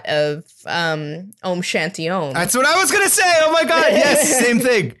lot of Om Shanti Om. That's what I was gonna say. Oh my god, yes, same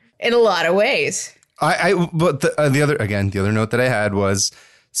thing. In a lot of ways. But the other note that I had was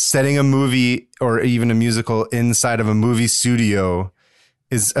setting a movie or even a musical inside of a movie studio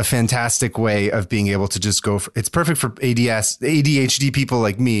is a fantastic way of being able to just go it's perfect for ADHD people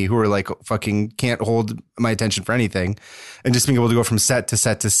like me who are like fucking can't hold my attention for anything, and just being able to go from set to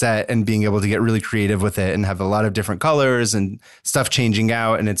set to set and being able to get really creative with it and have a lot of different colors and stuff changing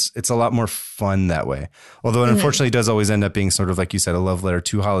out. And it's a lot more fun that way. Although it unfortunately does always end up being sort of, like you said, a love letter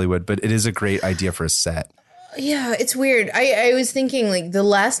to Hollywood, but it is a great idea for a set. Yeah, it's weird. I was thinking, like, the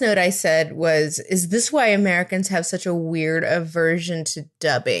last note I said was, is this why Americans have such a weird aversion to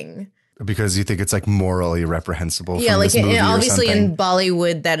dubbing? Because you think it's, like, morally reprehensible from like, this movie obviously or something? in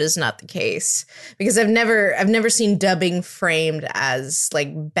Bollywood, that is not the case. Because I've never seen dubbing framed as,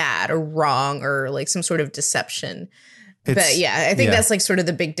 like, bad or wrong or, like, some sort of deception. But, yeah, I think that's, like, sort of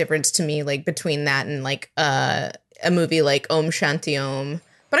the big difference to me, like, between that and, like, a movie like Om Shanti Om,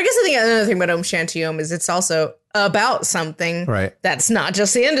 But I guess I think another thing about Om Shanti Om is it's also about something that's not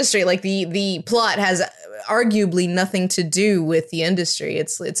just the industry. Like the plot has arguably nothing to do with the industry.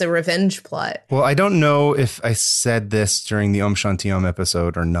 It's a revenge plot. Well, I don't know if I said this during the Om Shanti Om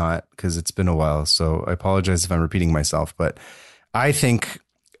episode or not, because it's been a while. So I apologize if I'm repeating myself. But I think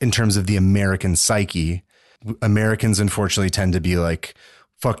in terms of the American psyche, Americans unfortunately tend to be like,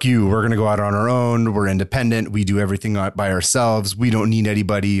 fuck you, we're going to go out on our own. We're independent. We do everything by ourselves. We don't need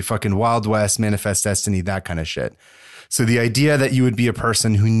anybody. Fucking Wild West, Manifest Destiny, that kind of shit. So the idea that you would be a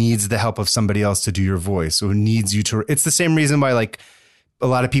person who needs the help of somebody else to do your voice, who needs you to, it's the same reason why like a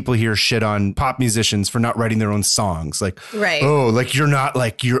lot of people here shit on pop musicians for not writing their own songs. Like, oh, like you're not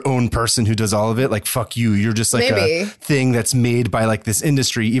like your own person who does all of it. Like, fuck you. You're just like a thing that's made by like this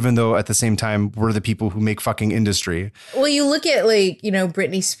industry, even though at the same time, we're the people who make fucking industry. Well, you look at like, you know,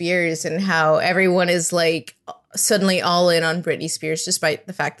 Britney Spears and how everyone is like suddenly all in on Britney Spears, despite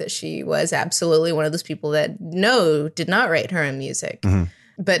the fact that she was absolutely one of those people that did not write her own music. Mm-hmm.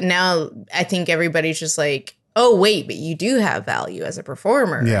 But now I think everybody's just like, oh, wait, but you do have value as a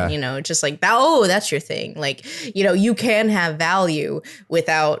performer. Yeah. You know, just like, oh, that's your thing. Like, you know, you can have value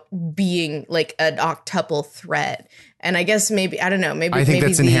without being like an octuple threat. And I guess maybe, I don't know, maybe I think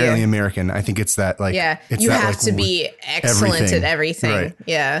that's inherently American. I think it's that like, you have to be excellent at everything. Right.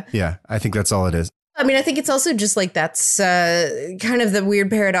 Yeah. Yeah. I think that's all it is. I mean, I think it's also just like that's kind of the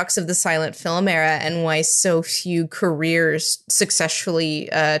weird paradox of the silent film era and why so few careers successfully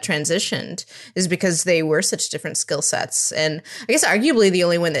transitioned is because they were such different skill sets. And I guess arguably the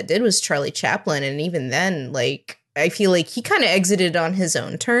only one that did was Charlie Chaplin. And even then, like, I feel like he kind of exited on his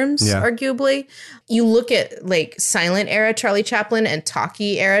own terms, arguably. You look at like silent era Charlie Chaplin and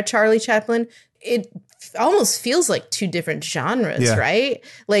talkie era Charlie Chaplin, it almost feels like two different genres, right?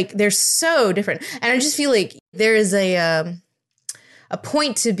 Like they're so different. And I just feel like there is a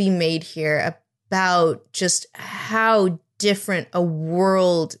point to be made here about just how different a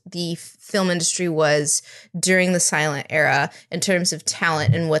world the film industry was during the silent era in terms of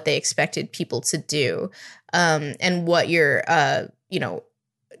talent and what they expected people to do, and what your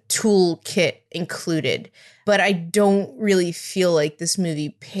toolkit included. But I don't really feel like this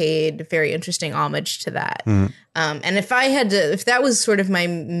movie paid very interesting homage to that. Mm. And if that was sort of my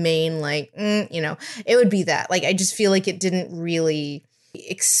main, like, it would be that. Like, I just feel like it didn't really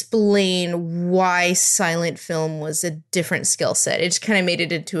explain why silent film was a different skill set. It just kind of made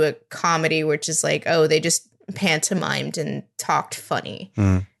it into a comedy, which is like, oh, they just pantomimed and talked funny.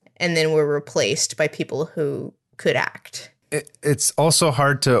 Mm. And then were replaced by people who could act. It's also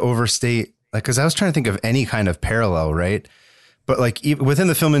hard to overstate, like, because I was trying to think of any kind of parallel, right? But like within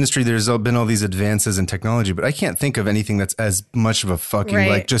the film industry, there's been all these advances in technology, but I can't think of anything that's as much of a fucking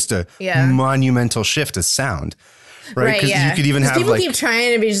like just a monumental shift as sound, right? Because you could even have people like keep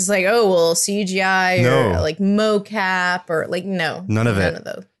trying to be just like, oh well, CGI or like mocap or like none of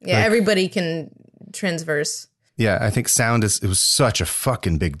those. Yeah, like, everybody can transverse. Yeah, I think sound it was such a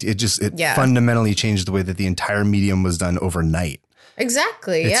fucking big. It fundamentally changed the way that the entire medium was done overnight.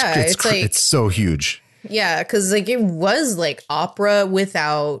 Exactly. It's like it's so huge. Yeah, because like it was like opera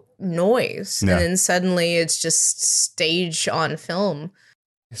without noise, and then suddenly it's just stage on film.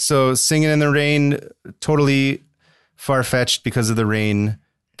 So Singin' in the Rain, totally far-fetched because of the rain.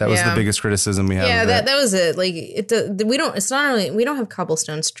 That was the biggest criticism we have. Yeah, that was it. Like we don't have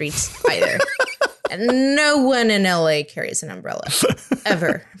cobblestone streets either. And no one in LA carries an umbrella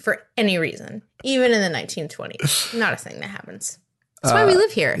ever for any reason, even in the 1920s. Not a thing that happens. That's why we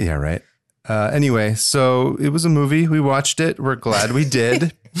live here. Yeah, right. Anyway, so it was a movie. We watched it. We're glad we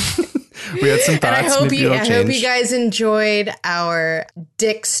did. We had some thoughts. And I hope you guys enjoyed our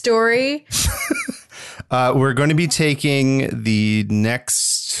dick story. We're going to be taking the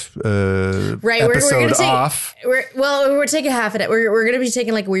next episode off. We're taking half of it. We're going to be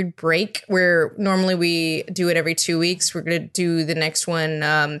taking like a weird break where normally we do it every 2 weeks. We're going to do the next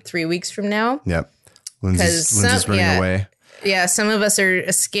one 3 weeks from now. Yep. Lindsay's running away. Yeah, some of us are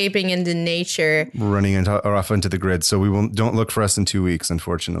escaping into nature, running off into the grid. So don't look for us in 2 weeks,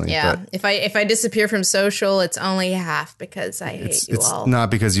 unfortunately. Yeah, but if I disappear from social, it's only half because I hate you all. It's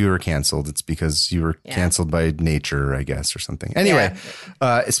not because you were canceled. It's because you were canceled by nature, I guess, or something. Anyway,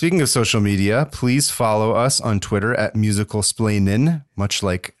 speaking of social media, please follow us on Twitter at musicalsplainin, much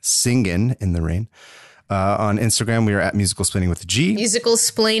like Singin' in the Rain. On Instagram, we are at Musicalsplaining with a G.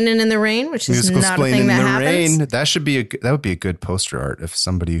 Musicalsplaining in the Rain, which is not a thing that happens. Rain. That would be a good poster art if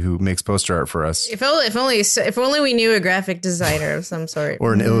somebody who makes poster art for us. If only we knew a graphic designer of some sort.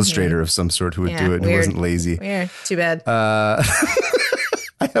 Or an illustrator of some sort who would do it and who wasn't lazy. Weird. Too bad.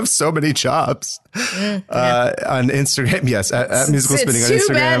 I have so many jobs on Instagram. Yes, at Musical Spinning on Instagram. It's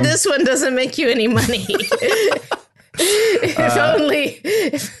too bad this one doesn't make you any money.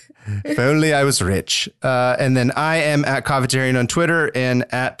 If only I was rich. And then I am at Covetarian on Twitter and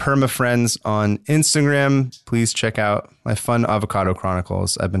at PermaFriends on Instagram. Please check out my fun Avocado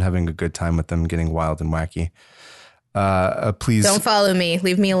Chronicles. I've been having a good time with them, getting wild and wacky. Please don't follow me.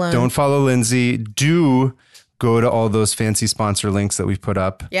 Leave me alone. Don't follow Lindsay. Do go to all those fancy sponsor links that we've put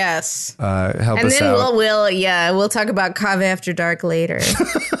up. Yes. Help us out. And then we'll talk about Kava After Dark later.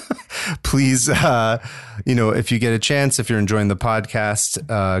 Please, if you get a chance, if you're enjoying the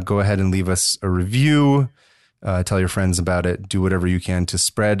podcast, go ahead and leave us a review. Tell your friends about it. Do whatever you can to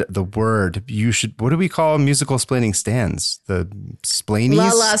spread the word. You should. What do we call musical splaining stands? The splainies?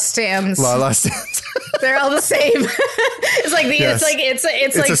 La stands. La stands. They're all the same. It's like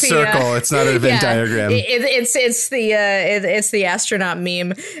it's like a circle. It's not a Venn diagram. It's the astronaut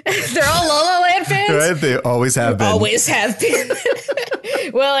meme. They're all La La Land fans. Right? They always have been. Always have been.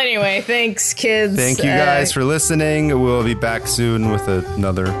 Well, anyway, thanks, kids. Thank you guys for listening. We'll be back soon with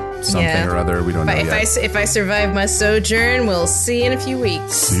another something or other. We don't know yet. If I survive my sojourn, we'll see you in a few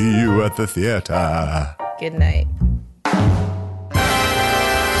weeks. See you at the theater. Good night.